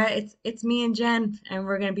after that, it's me and Jen, and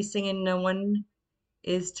we're going to be singing No One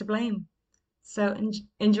Is to Blame. So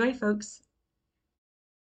enjoy, folks.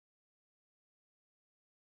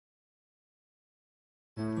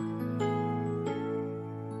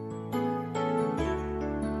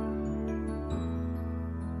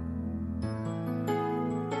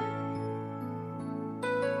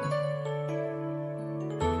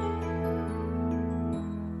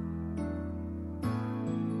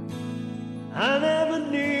 I never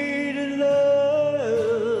needed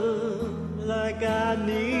love like I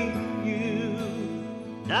need you.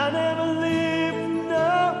 I never lived for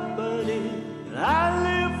nobody, I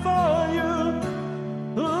live for you.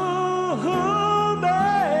 Ooh,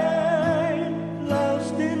 babe,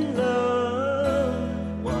 lost in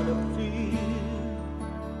love, what I feel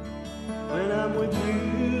when I'm with you.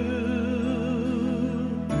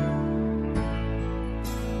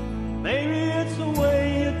 Maybe it's the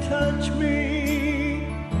way you touch me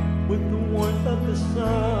with the warmth of the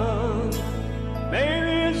sun.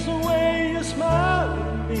 Maybe it's the way you smile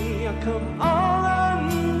at me, I come all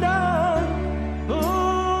undone.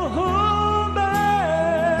 Ooh,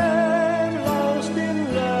 babe, lost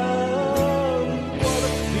in love, what I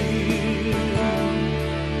feel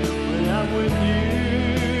when I'm with you.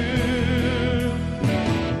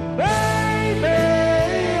 Baby,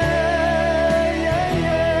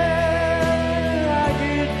 I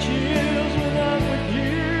get chills when I'm with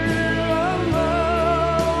you.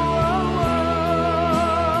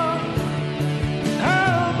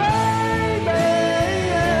 Oh, baby,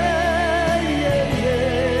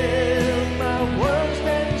 my world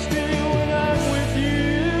stands still when I'm with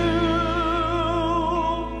you.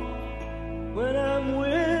 When I'm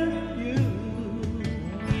with you,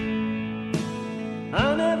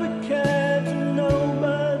 I never cared for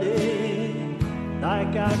nobody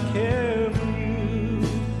like I care for you.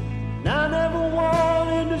 And I never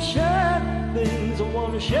wanted to share things I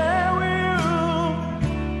want to share with you.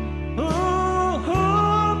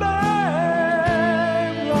 Ooh,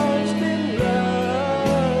 babe, lost in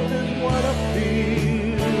love is what I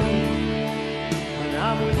feel when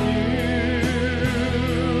I'm with you.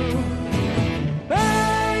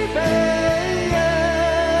 Baby,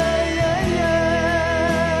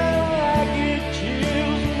 I get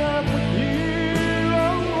chills when I'm with you.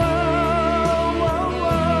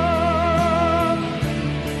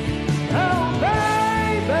 Oh,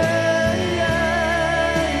 baby,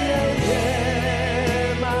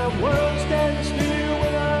 my world stands still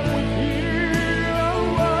when I'm with you.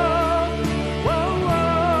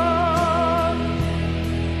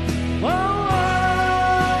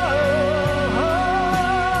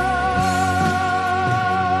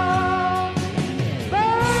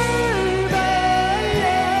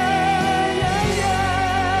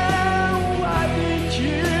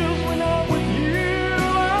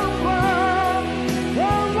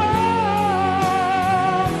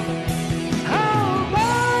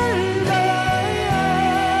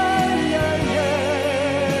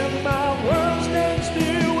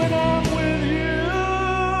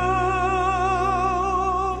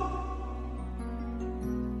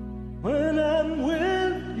 When I'm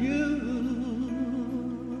with you,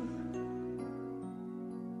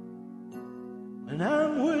 when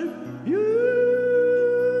I'm with you.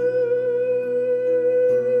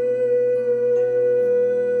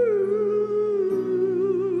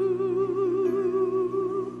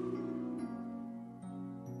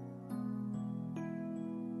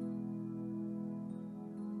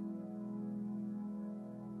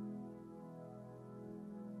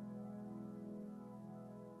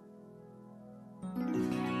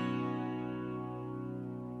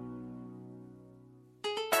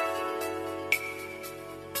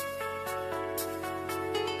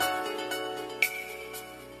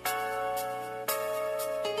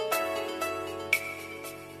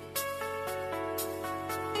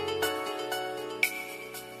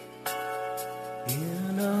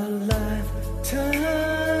 In a lifetime,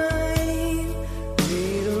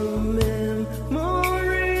 little memories.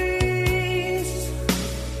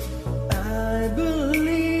 I believe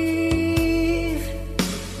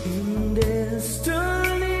in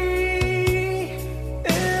destiny.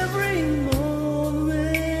 Every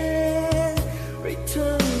moment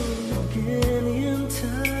returns again in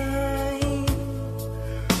time.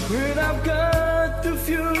 When I've got the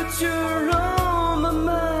future on my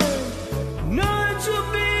mind. Not to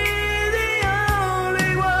be the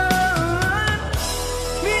only one.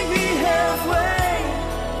 Meet me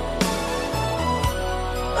halfway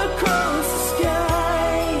across the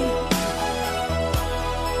sky.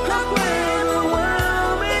 Like when the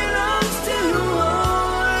world belongs to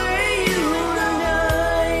only you and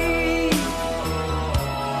I.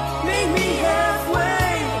 Meet me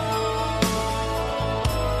halfway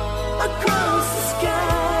across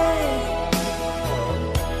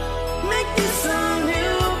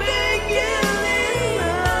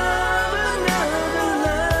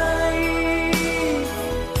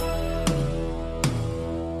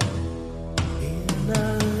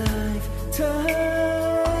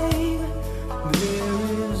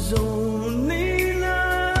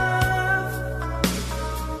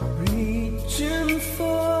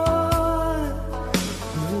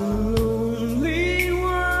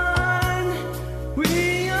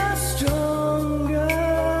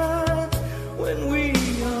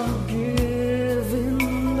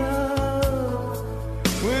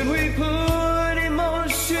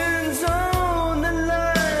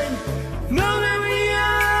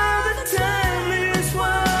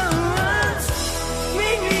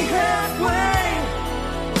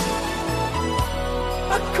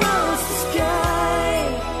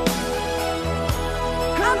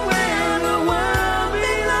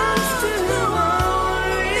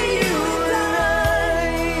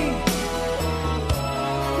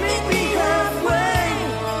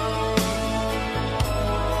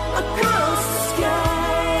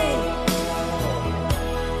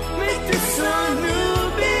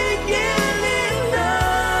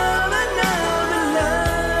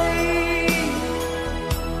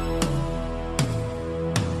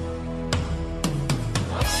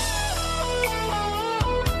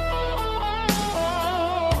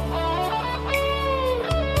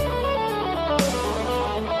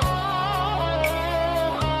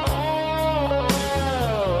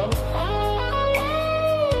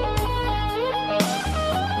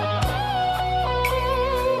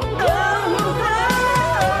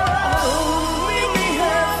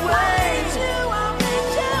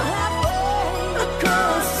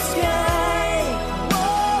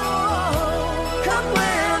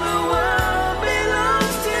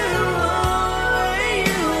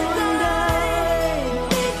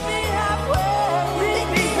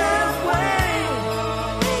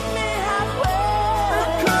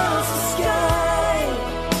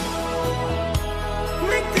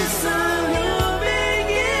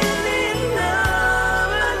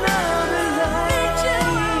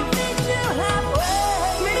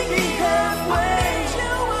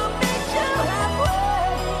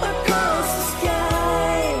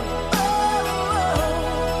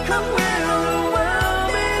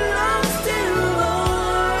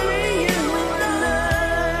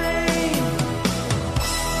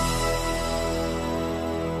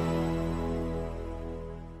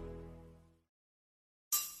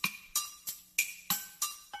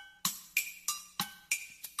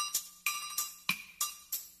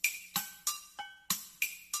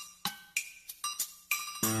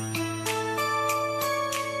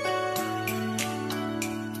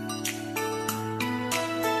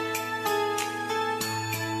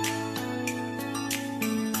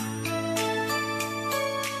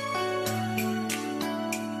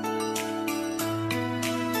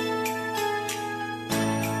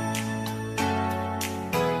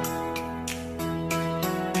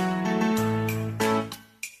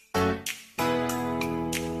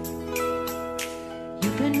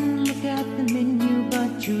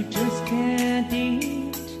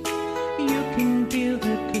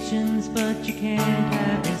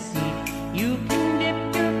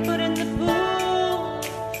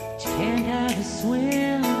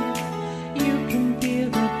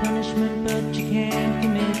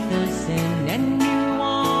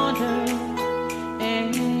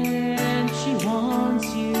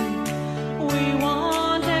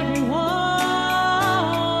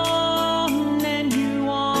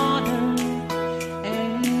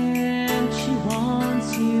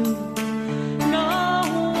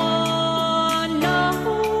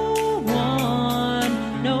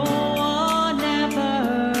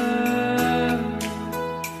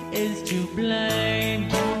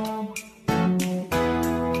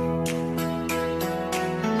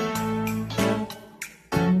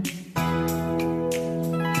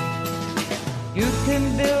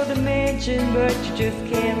build a mansion, but you just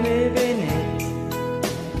can't live in it.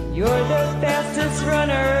 You're the fastest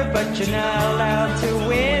runner, but you're not allowed to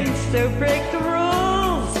win. So break the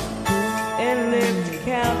rules and live to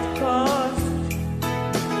count the cost.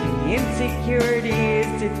 Insecurity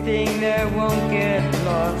is the thing that won't get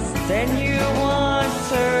lost. And you want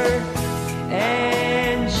her,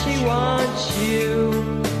 and she wants you.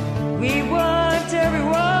 We want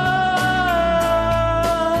everyone,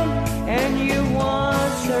 and you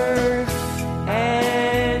want her,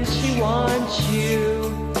 and she wants you.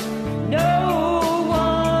 No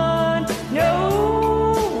one, no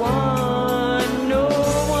one, no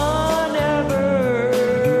one ever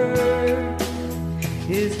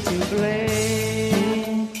is to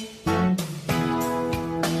blame.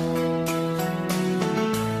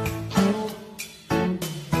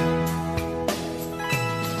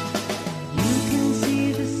 You can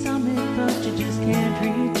see the summit, but you just can't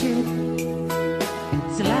reach it.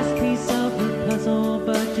 It's the last piece of the puzzle,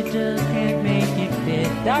 but you just can't make it fit.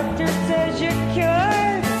 Doctor says you're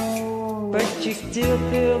cured, but you still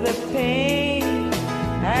feel the pain.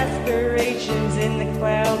 Aspirations in the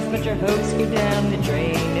clouds, but your hopes go down the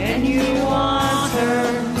drain. And you want her,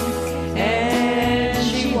 and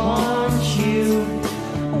she wants you.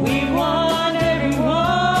 We want everyone,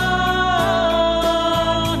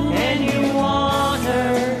 and you want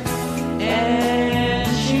her, and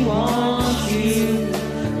she wants you.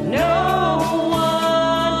 No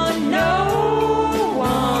one, no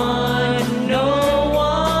one, no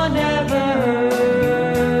one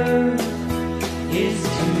ever is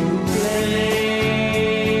to blame.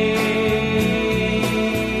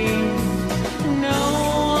 No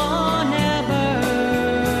one ever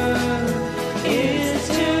is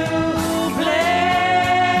to blame.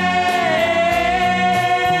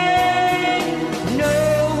 No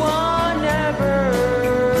one ever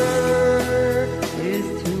is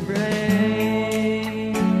to blame.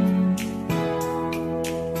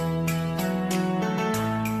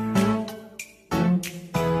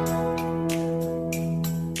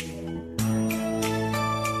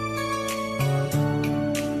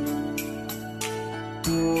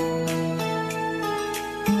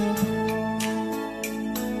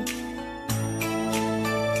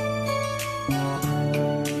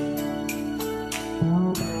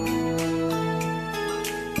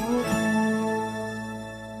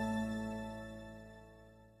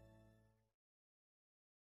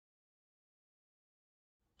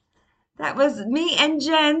 That was me and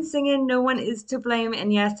Jen singing No One Is to Blame.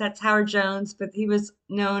 And yes, that's Howard Jones, but he was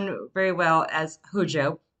known very well as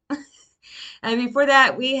Hojo. And before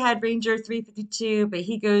that, we had Ranger 352, but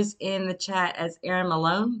he goes in the chat as Aaron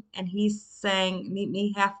Malone, and he sang Meet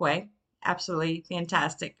Me Halfway. Absolutely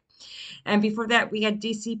fantastic. And before that, we had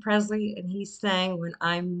DC Presley, and he sang When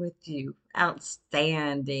I'm With You.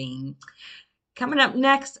 Outstanding. Coming up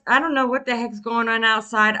next, I don't know what the heck's going on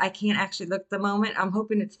outside. I can't actually look at the moment. I'm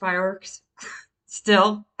hoping it's fireworks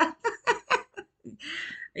still.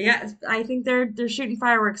 Yeah, I think they're shooting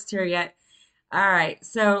fireworks here yet. All right,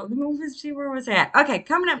 so let me see where was at. Okay,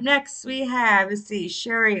 coming up next, we have, let's see,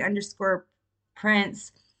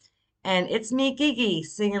 Sherry_Prince, and It's Me, Gigi,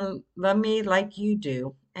 singing Love Me Like You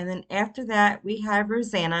Do. And then after that, we have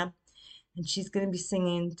Rosanna, and she's going to be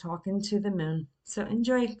singing Talking to the Moon. So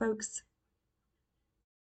enjoy, folks.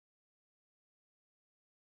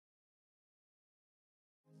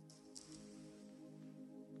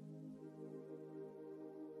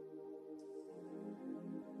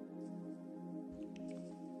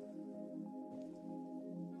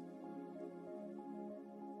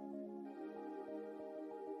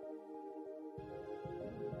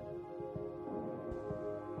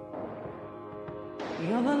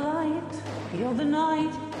 You're the light, you're the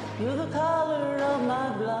night, you're the color of my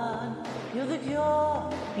blood. You're the cure,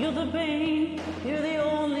 you're the pain, you're the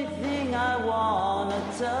only thing I wanna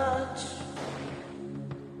touch.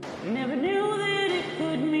 Never knew that it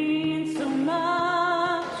could mean so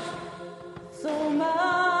much, so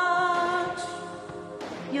much.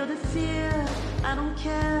 You're the fear, I don't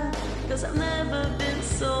care, 'cause I've never been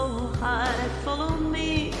so high. Follow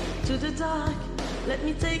me to the dark, let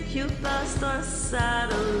me take you past our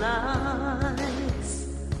satellites.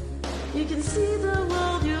 You can see the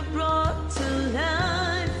world you brought to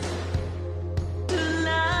life, to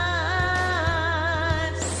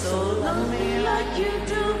life. So love me like you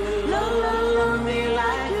do, love me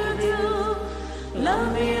like you do, love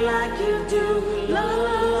me like you do,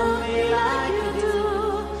 love me like you do.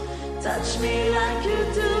 Touch me like you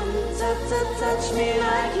do, touch me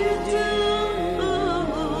like you do.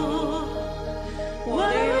 What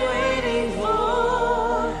are you waiting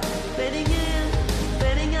for? Fading in,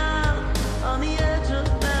 fading out, on the edge of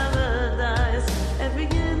that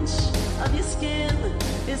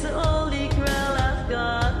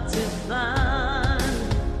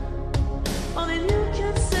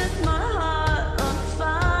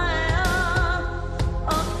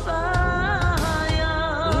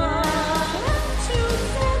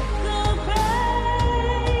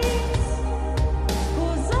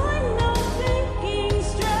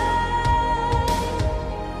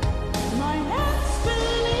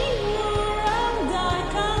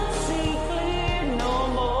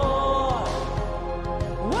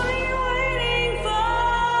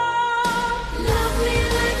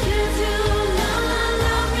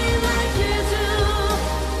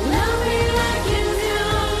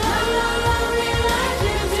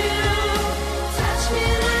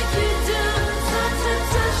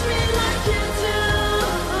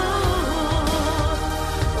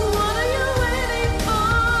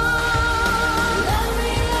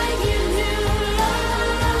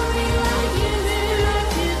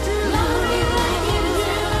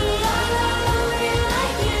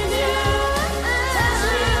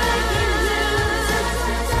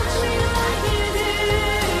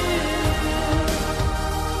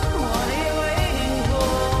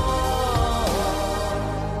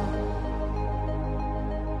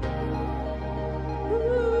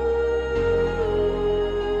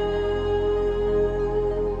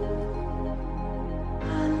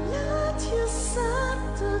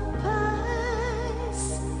to pass,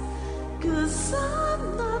 'cause I'm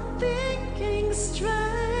not thinking straight.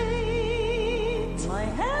 My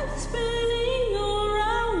head's spinning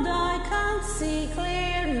around, I can't see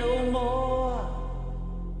clear no more.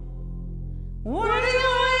 What are you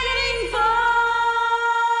waiting for?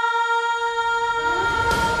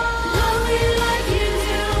 Love me like you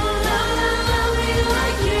do, love me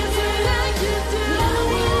like you do, like you do. Love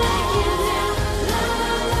me like you do,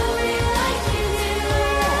 love me like you do.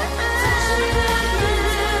 Touch me like you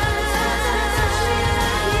do, touch me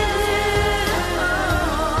like you do.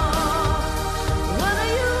 What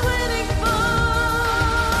are you waiting for?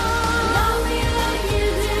 Love me like you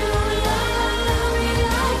do, love me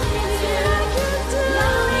like you do, like you do.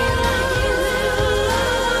 Love me like you do,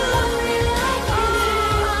 love me like you do.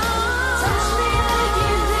 Touch me like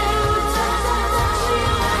you do, touch me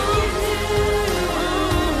like you do.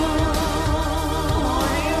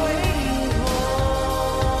 What are you waiting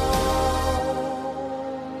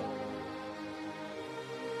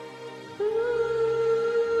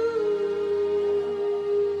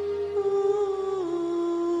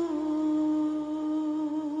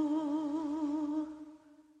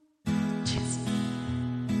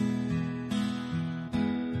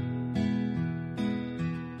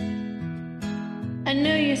I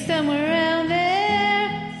know you're somewhere around there,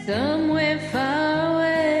 somewhere far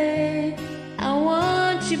away. I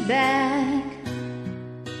want you back.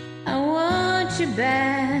 I want you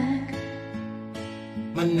back.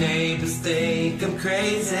 My neighbors think I'm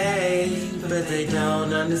crazy, but they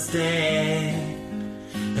don't understand.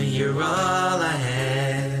 You're all I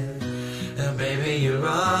have, baby, you're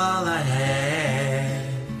all I have.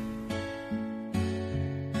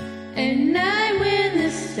 At night when the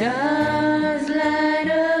stars light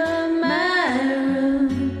up my room,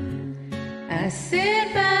 I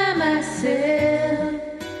sit by myself,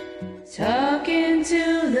 talking to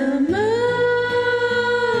the moon,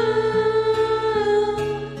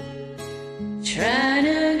 trying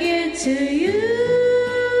to get to you.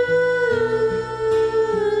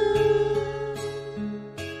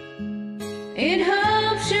 In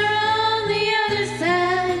hopes you're on the other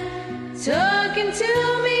side, talking to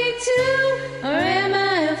me too. Or am I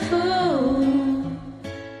a fool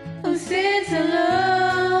who sits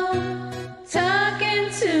alone, talking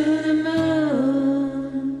to the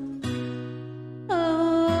moon?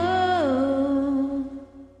 Oh,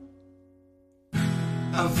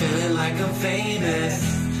 I'm feeling like I'm famous,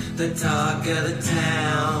 the talk of the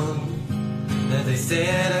town. That they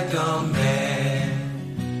said I've gone mad.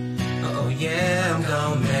 Oh yeah, I'm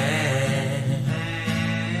gone mad.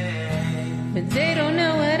 but they don't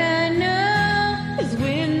know what I know. 'Cause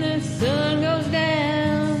when the sun goes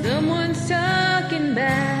down, someone's talking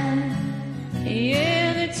back.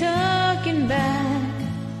 Yeah, they're talking back.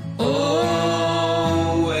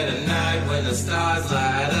 Oh, at a night when the stars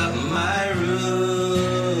light up my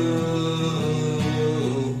room,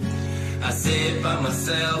 I sit by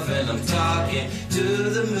myself and I'm talking to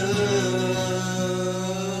the moon,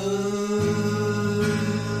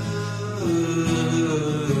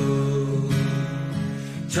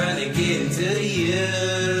 trying to get to you.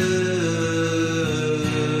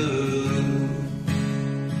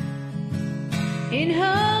 In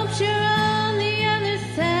hopes you're on the other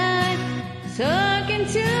side, talking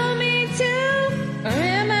to me too. Or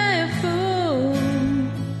am I a fool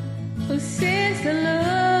who sits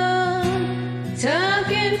alone,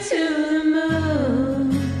 talking to the moon?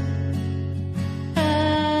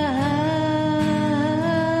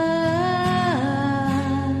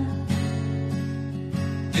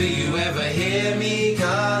 Do you ever hear me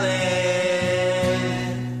calling?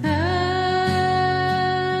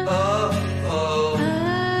 Oh, oh,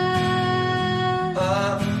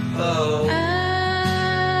 oh, oh.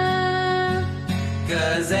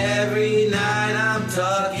 'Cause every night I'm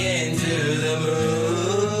talking to the moon,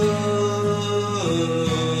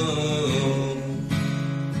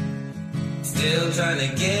 still trying to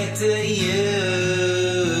get to you.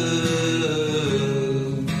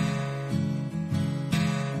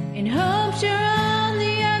 In hopes you're on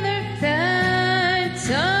the other side,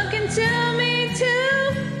 talking to me too.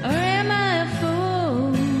 Or am I a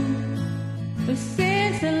fool who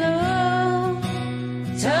sits alone,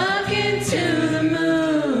 talking to the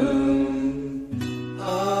moon?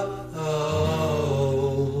 Oh,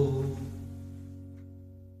 oh.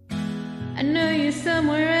 I know you're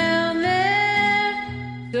somewhere around there,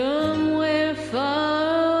 somewhere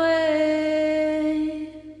far away.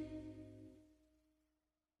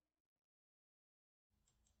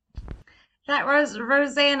 That was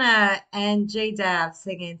Rosanna and J Dab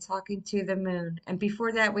singing Talking to the Moon. And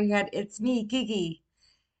before that, we had It's Me, Gigi,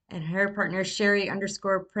 And her partner, Sherry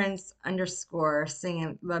underscore Prince underscore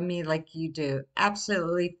singing Love Me Like You Do.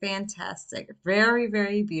 Absolutely fantastic. Very,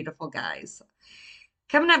 very beautiful, guys.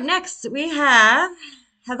 Coming up next, we have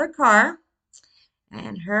Heather Carr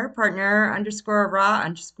and her partner underscore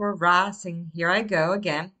raw singing Here I Go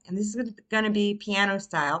Again. And this is going to be piano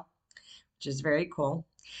style, which is very cool.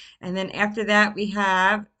 And then after that, we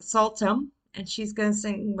have Saltum, and she's going to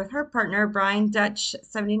sing with her partner, Brian Dutch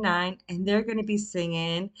 79, and they're going to be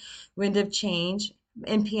singing Wind of Change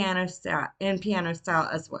in piano style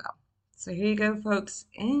as well. So here you go, folks.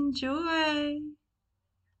 Enjoy.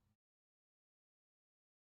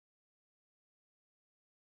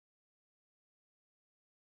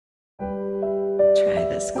 Try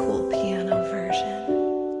this cool piano version.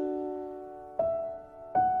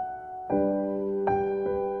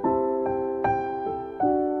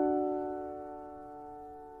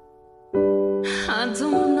 I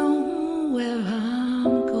don't know where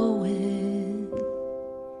I'm going,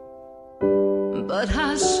 but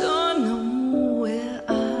I sure know where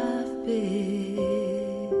I've been.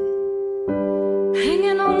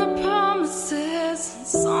 Hanging on the promises and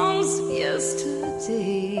songs of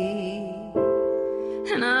yesterday,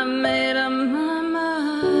 and I made up my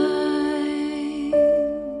mind.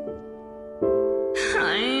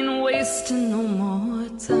 I ain't wasting no more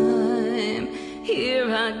time.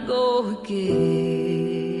 Here I go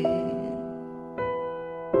again.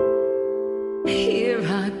 Here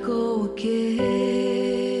I go again.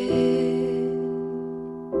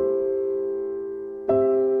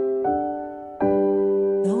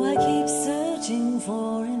 Though I keep searching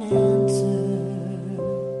for an answer,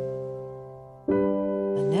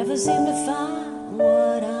 I never seem to find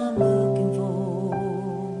what I'm looking for.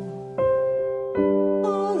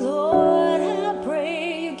 Oh Lord, I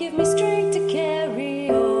pray you give me strength to carry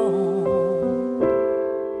on,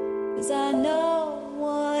 'cause I know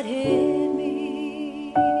what it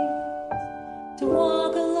means to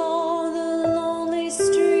walk along the lonely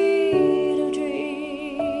street of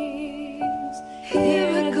dreams. Here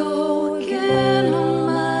I go again on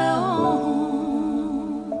my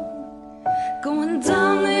own, going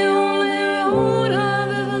down the only road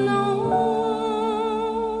I've ever known.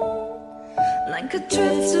 Like a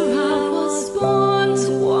drifter, I was born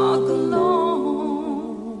to walk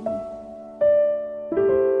alone,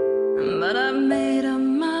 but I made up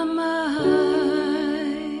my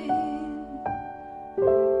mind.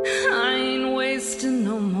 I ain't wasting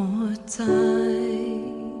no more time.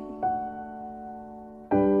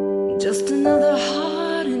 Just another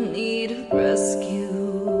heart in need of rescue,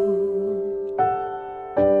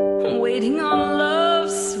 waiting on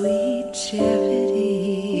love's sweet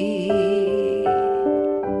charity.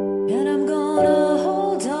 And I'm gonna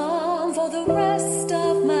hold on for the rest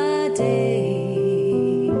of my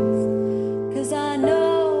days, 'cause I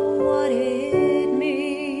know what it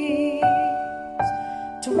means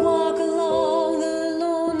to walk along the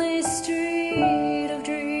lonely street of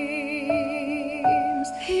dreams.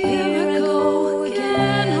 Here I go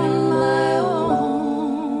again on my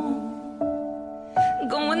own,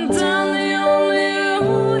 going down the only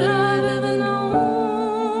road I've ever known.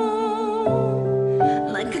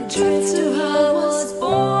 Like a drifter, I was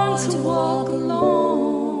born to walk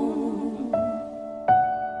alone,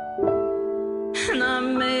 and I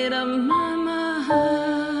made up my mind.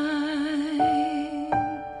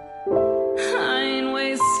 I ain't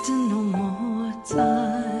wasting no more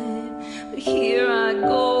time, but here I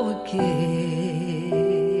go again.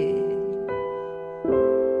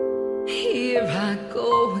 Here I go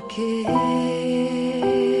again.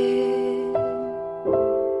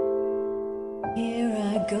 Here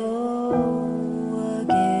I go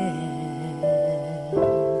again.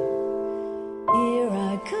 Here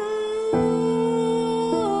I go.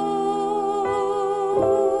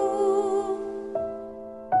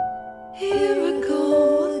 Here I go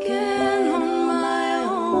again on my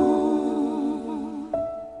own,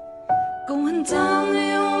 going down the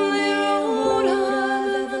only road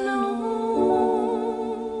I've ever known.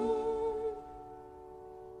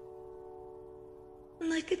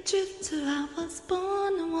 Like a drifter, I was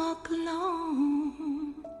born to walk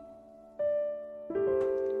alone,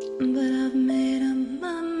 but I've made up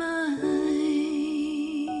my mind.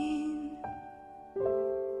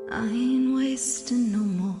 I ain't wasting no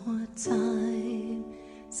more time,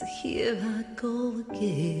 so here I go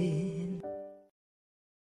again.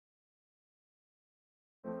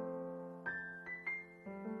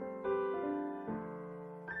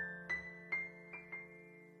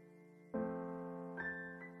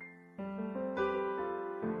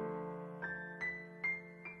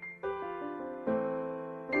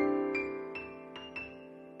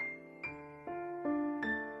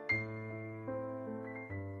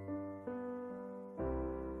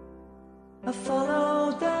 I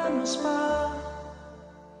followed them as far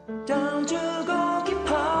down to Gorky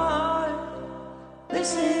Park,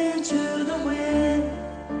 listening to the wind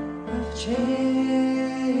of changes.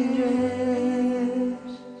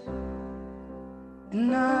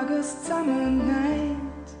 An August summer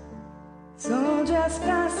night, soldiers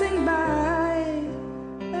passing by,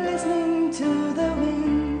 listening to the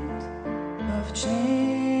wind of change.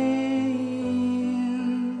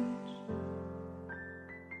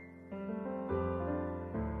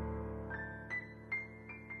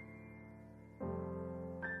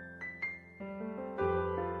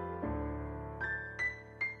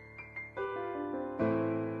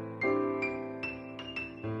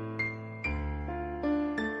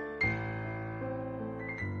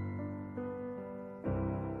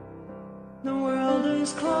 The world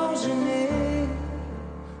is closing in.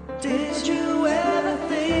 Did you ever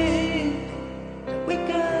think that we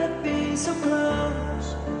could be so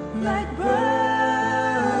close, like brothers?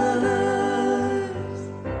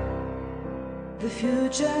 The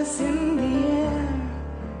future's in the air.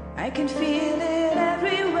 I can feel it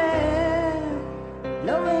everywhere,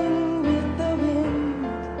 blowing with the wind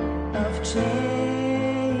of change.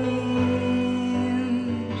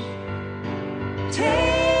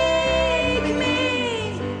 Take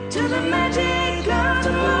me to the magic of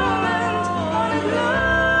the moment on a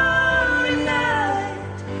glory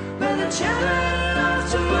night, when the children of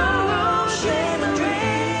tomorrow share the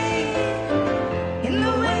dream in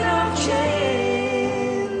the wind of change.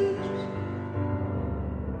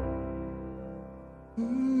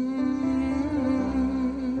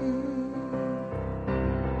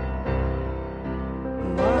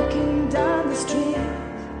 Walking down the street,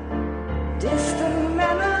 distant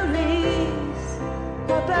memories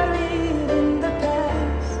are buried in the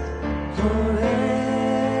past forever.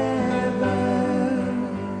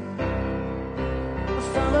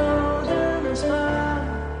 Follow them as far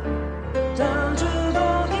down to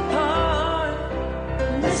Gorky Park,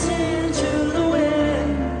 listen to the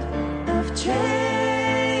wind of change.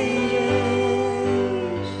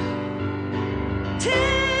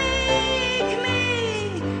 Take me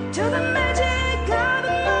to the magic of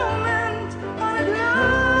the moment on a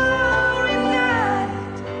glory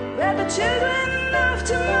night, where the children of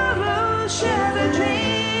tomorrow share their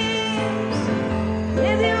dreams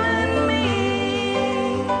with you and me.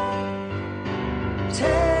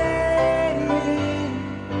 Take me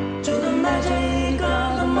to the magic of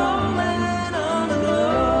the moment on a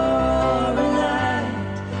glory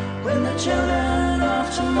night, when the children of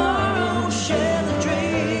tomorrow share the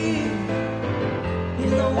dream in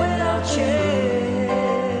the wind of change.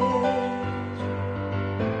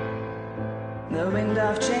 The wind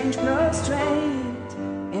of change blows straight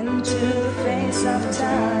into the face of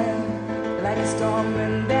time, like a storm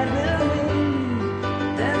wind that will win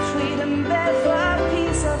the freedom bed for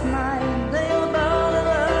peace of mind. They will bow and I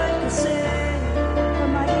can sing what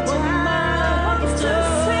my guitar wants to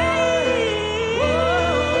say.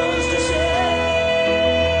 Wants to say.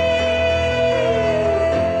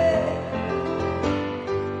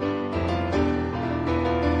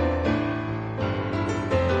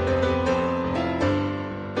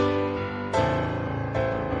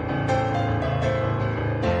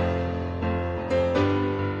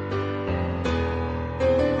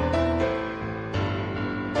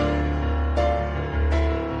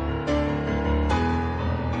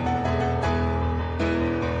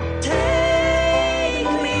 Take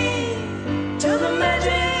me to the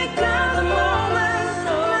magic of the moment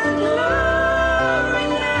on a glory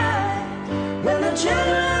night, when the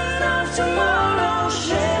children of tomorrow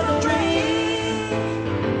share the dream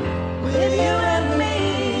with you and me.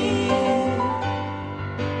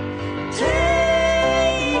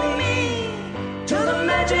 Take me to the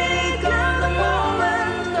magic of the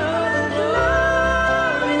moment on a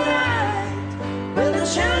glory night, when the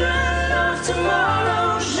children of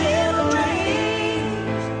tomorrow share the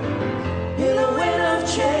dreams in the wind of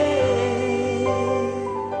change.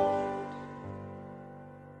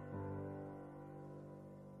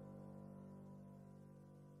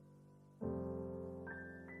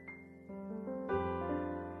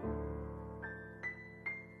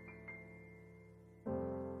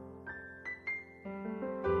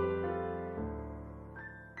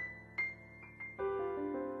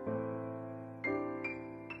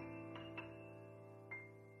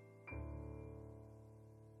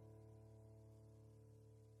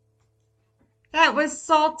 That was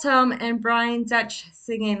Saltum and Brian Dutch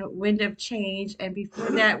singing Wind of Change. And before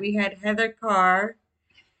that, we had Heather Carr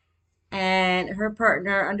and her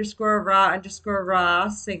partner,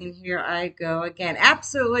 _raw_raw, singing Here I Go Again.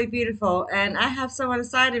 Absolutely beautiful. And I have someone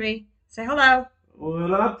aside of me. Say hello.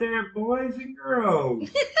 What up there, boys and girls?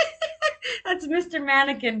 That's Mr.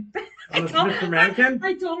 Mannequin. Oh, it's Mr. Mannequin?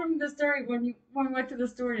 I told him the story when we went to the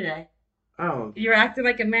store today. Oh. You're acting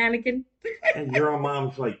like a mannequin. And your old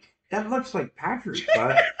mom's like, that looks like Patrick's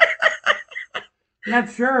butt.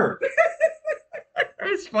 Not sure.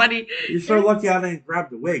 It's funny. You're so lucky I didn't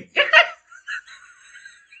grab the wig.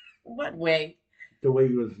 What wig? The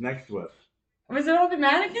wig was next to us. Was it all the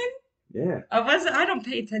mannequin? Yeah. I don't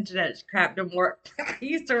pay attention to that crap no more. I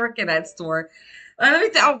used to work in that store. Let me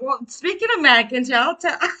tell. Well, speaking of mannequins, I'll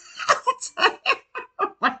tell you.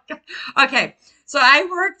 Oh my God. Okay, so I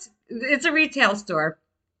worked. It's a retail store.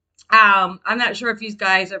 I'm not sure if you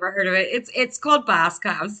guys ever heard of it. It's called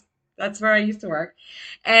Boscov's. That's where I used to work,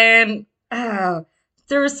 and there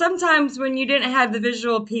were some times when you didn't have the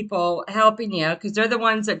visual people helping you because they're the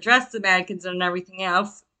ones that dress the mannequins and everything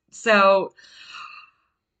else. So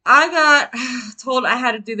I got told I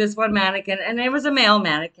had to do this one mannequin, and it was a male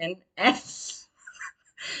mannequin. And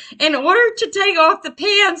in order to take off the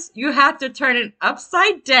pants, you have to turn it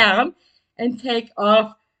upside down and take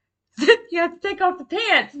off. You have to take off the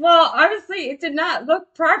pants. Well, obviously, it did not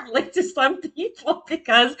look properly to some people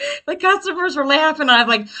because the customers were laughing. I was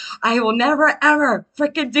like, I will never, ever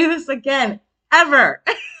freaking do this again. Ever.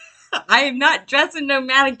 I am not dressing no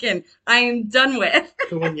mannequin. I am done with.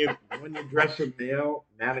 So when you dress a male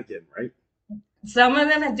mannequin, right? Some of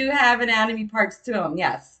them do have anatomy parts to them,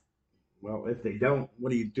 yes. Well, if they don't,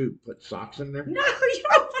 what do you do? Put socks in there? No, you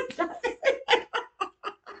don't put nothing.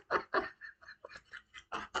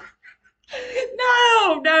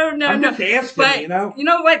 No. I'm just asking, but you know? You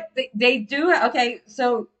know what? They do. Okay,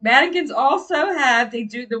 so mannequins also have,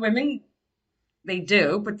 the women, they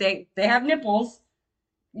do, but they have nipples.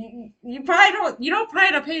 You probably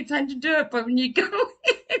don't pay attention to it, but when you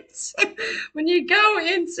go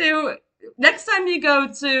into next time you go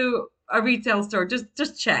to a retail store,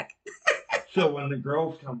 just check. So when the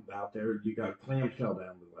girls come out there, you got a clamshell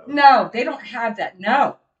down below. No, they don't have that.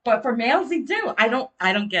 No. But for males, they do. I don't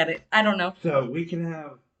get it. I don't know. So we can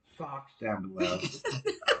have socks down below.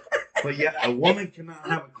 But yet a woman cannot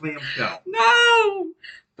have a clamshell. No.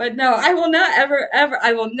 But no, I will not ever,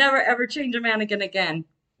 I will never, ever change a mannequin again.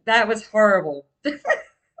 That was horrible.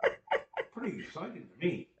 Pretty exciting to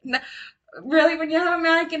me. No, really, when you have a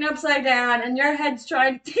mannequin upside down and your head's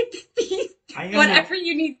trying to take whatever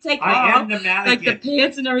you need to take off. I am the mannequin. Like the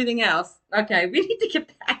pants and everything else. Okay, we need to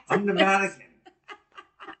get back to I'm the mannequin.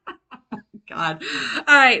 God.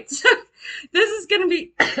 All right. So this is going to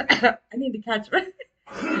be, I need to catch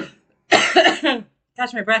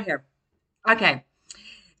my breath here. Okay.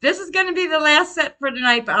 This is going to be the last set for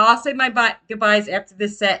tonight, but I'll say my goodbyes after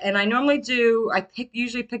this set. And I normally do,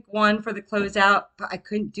 usually pick one for the closeout, but I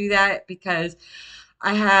couldn't do that because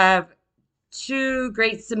I have two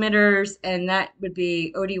great submitters, and that would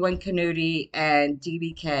be Odie1 Canudi and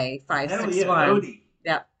DBK 561. Odie.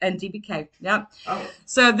 Yep, and DBK. Yep. Oh.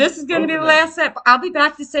 So this is going to be the last set. I'll be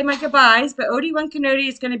back to say my goodbyes, but Odie1 Canudi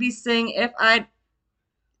is going to be singing If I'd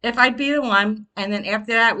Be the One, and then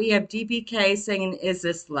after that we have DBK singing Is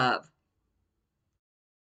This Love?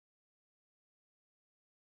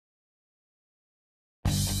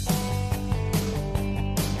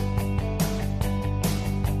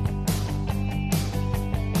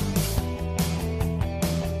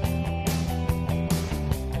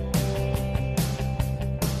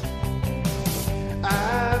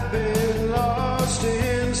 I've been lost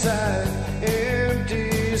inside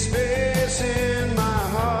empty space in my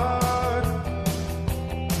heart,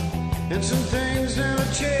 and some things never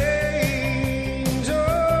change.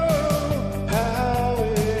 Oh, how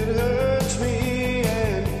it hurts me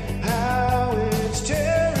and how it's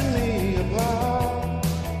tearing me apart,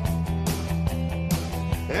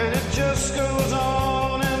 and it just goes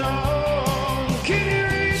on and on. Can you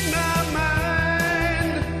read my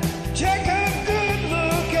mind? Take a good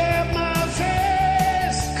look at my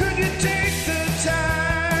face. Could you take the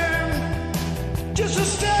time just to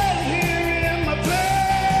stand here in my place?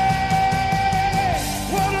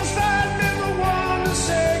 What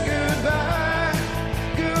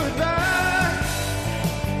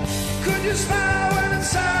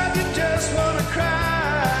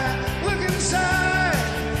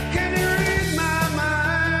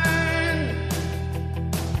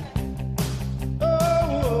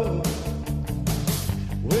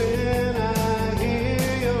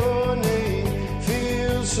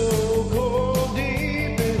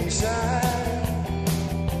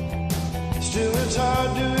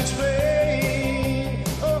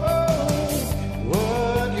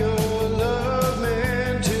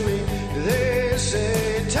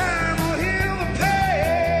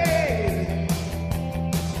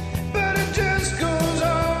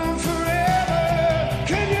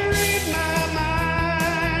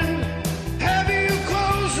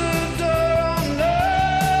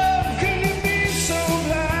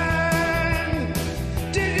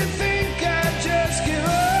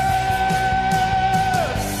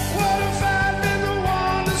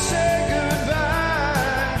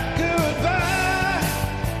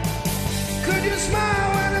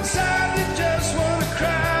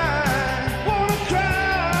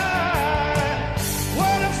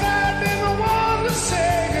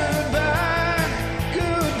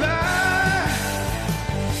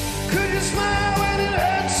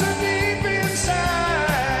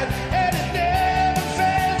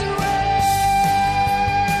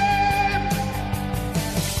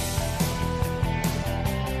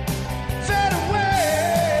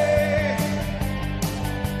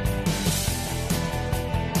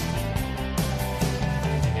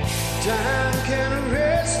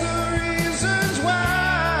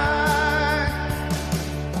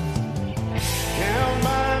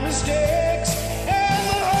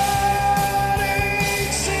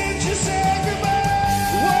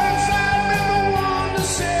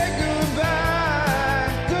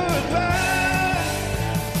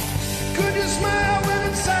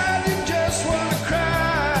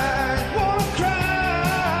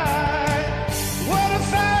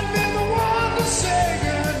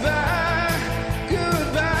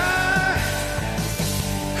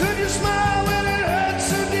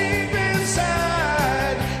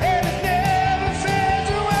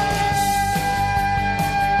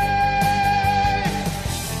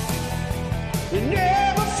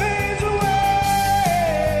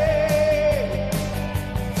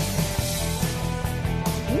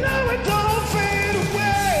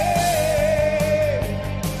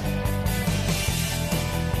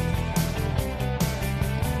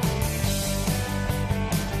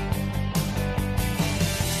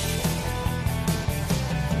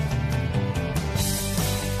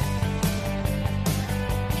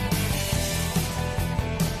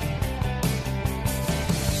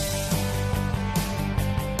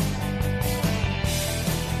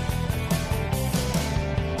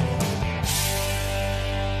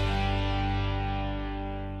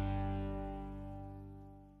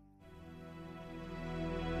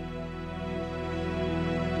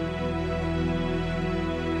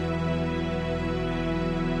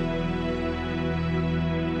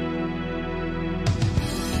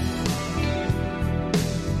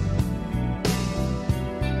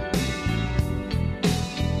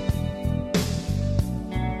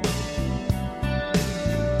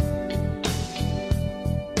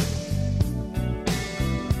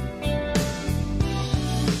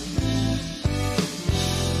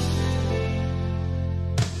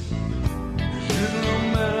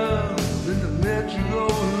go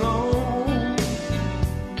alone.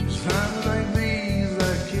 It's times like these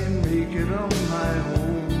I can't make it on my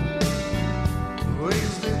own.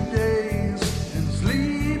 Wasted days and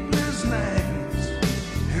sleepless nights,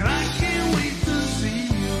 and I can't wait to see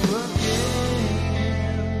you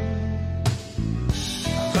again.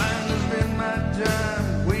 I'm trying to spend my time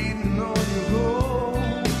waiting on you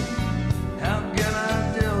home. How can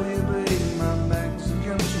I tell you, babe, my back's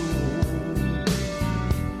against the wall.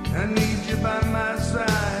 I need you by my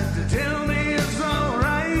side to tell me it's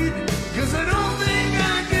alright, 'cause I don't think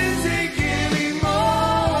I can take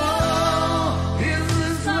anymore. Is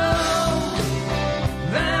this love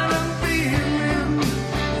that I'm feeling?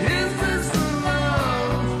 Is this the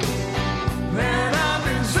love that I've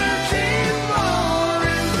been searching for?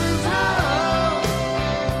 Is this love,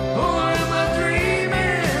 or am I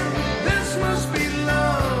dreaming? This must be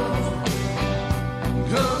love,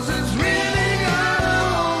 'cause it's really got a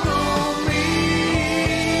hold on me.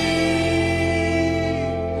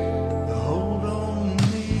 Hold on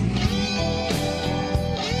me.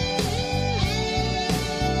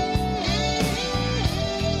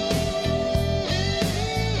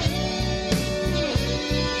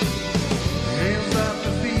 Can't stop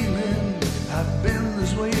the feeling, I've been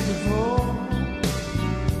this way before.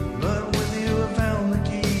 But when you have found the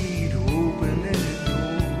key to open any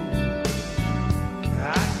door,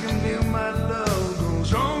 I can feel my love grow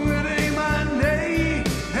stronger day by day,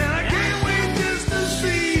 and I can't wait just to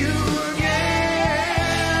see you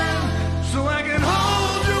again, so I can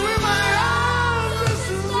hold you in my arms. This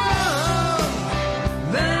is love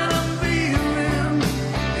that I'm feeling.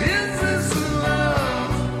 Is this the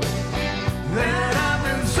love that I've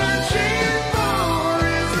been searching for?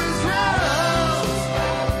 Is this love,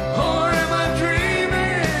 or am I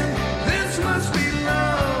dreaming? This must be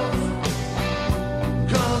love,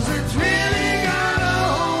 'cause it's really got a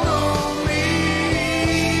hold on me.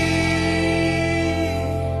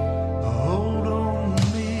 Hold on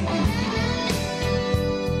me.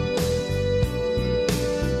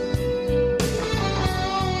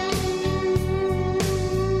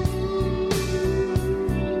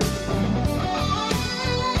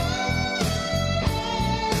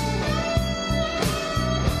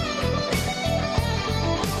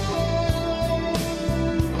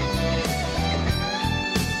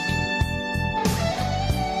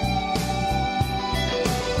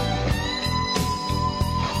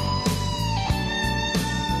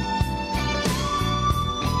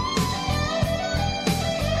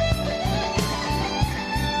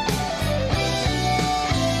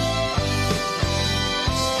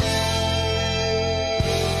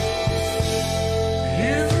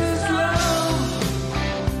 Is this love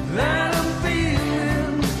that I'm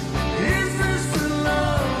feeling? Is this the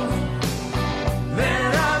love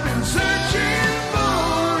that I've been searching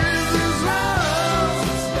for? Is this love,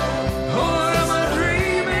 or am I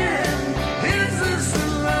dreaming? Is this the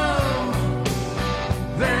love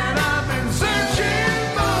that I've been searching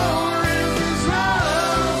for? Is this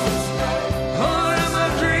love, or am I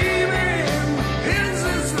dreaming? Is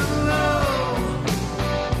this the love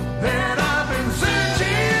that I've been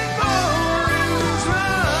searching for? Is this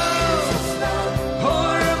love,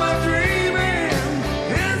 or am I dreaming?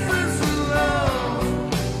 Is this the love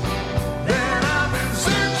that I've been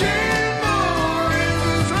searching for? Is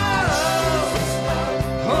this love,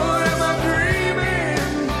 or am I dreaming?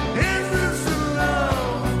 Is this the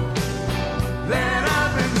love that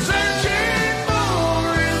I've been searching for?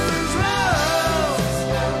 Is this love,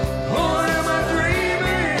 or am I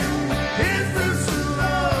dreaming? Is this the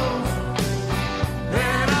love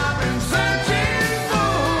that I've been searching for?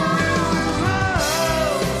 Is this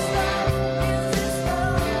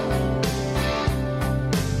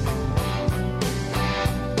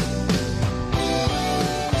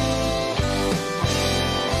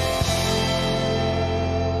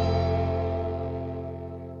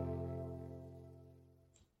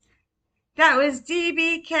That was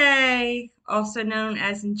DBK, also known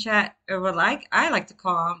as in chat, or what I like to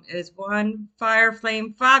call him, is One Fire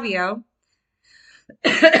Flame Fabio.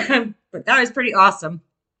 But that was pretty awesome.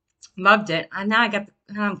 Loved it. And now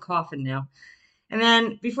I'm coughing now. And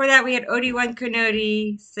then before that, we had Obi-Wan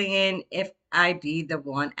Kenobi singing If I Be the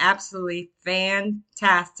One. Absolutely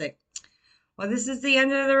fantastic. Well, this is the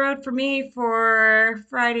end of the road for me for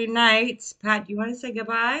Friday night. Pat, you want to say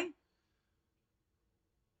goodbye?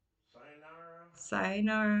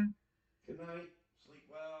 Sayonara. Good night. Sleep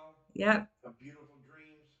well. Yep. Have beautiful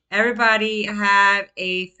dreams. Everybody have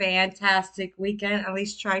a fantastic weekend. At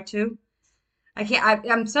least try to.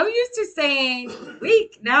 I'm so used to saying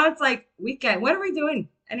week. Now it's like weekend. What are we doing?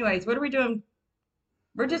 Anyways, what are we doing?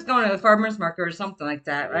 We're just going to the farmer's market or something like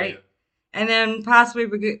that, right? And then possibly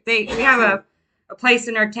we have a place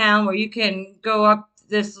in our town where you can go up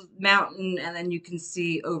this mountain and then you can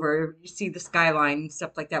see the skyline and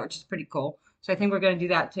stuff like that, which is pretty cool. So I think we're going to do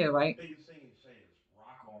that too, right? Biggest thing you say is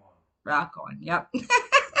rock on. Rock on. Yep.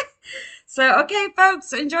 So, okay,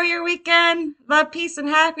 folks, enjoy your weekend. Love, peace, and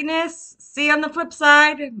happiness. See you on the flip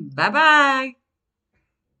side. Bye-bye.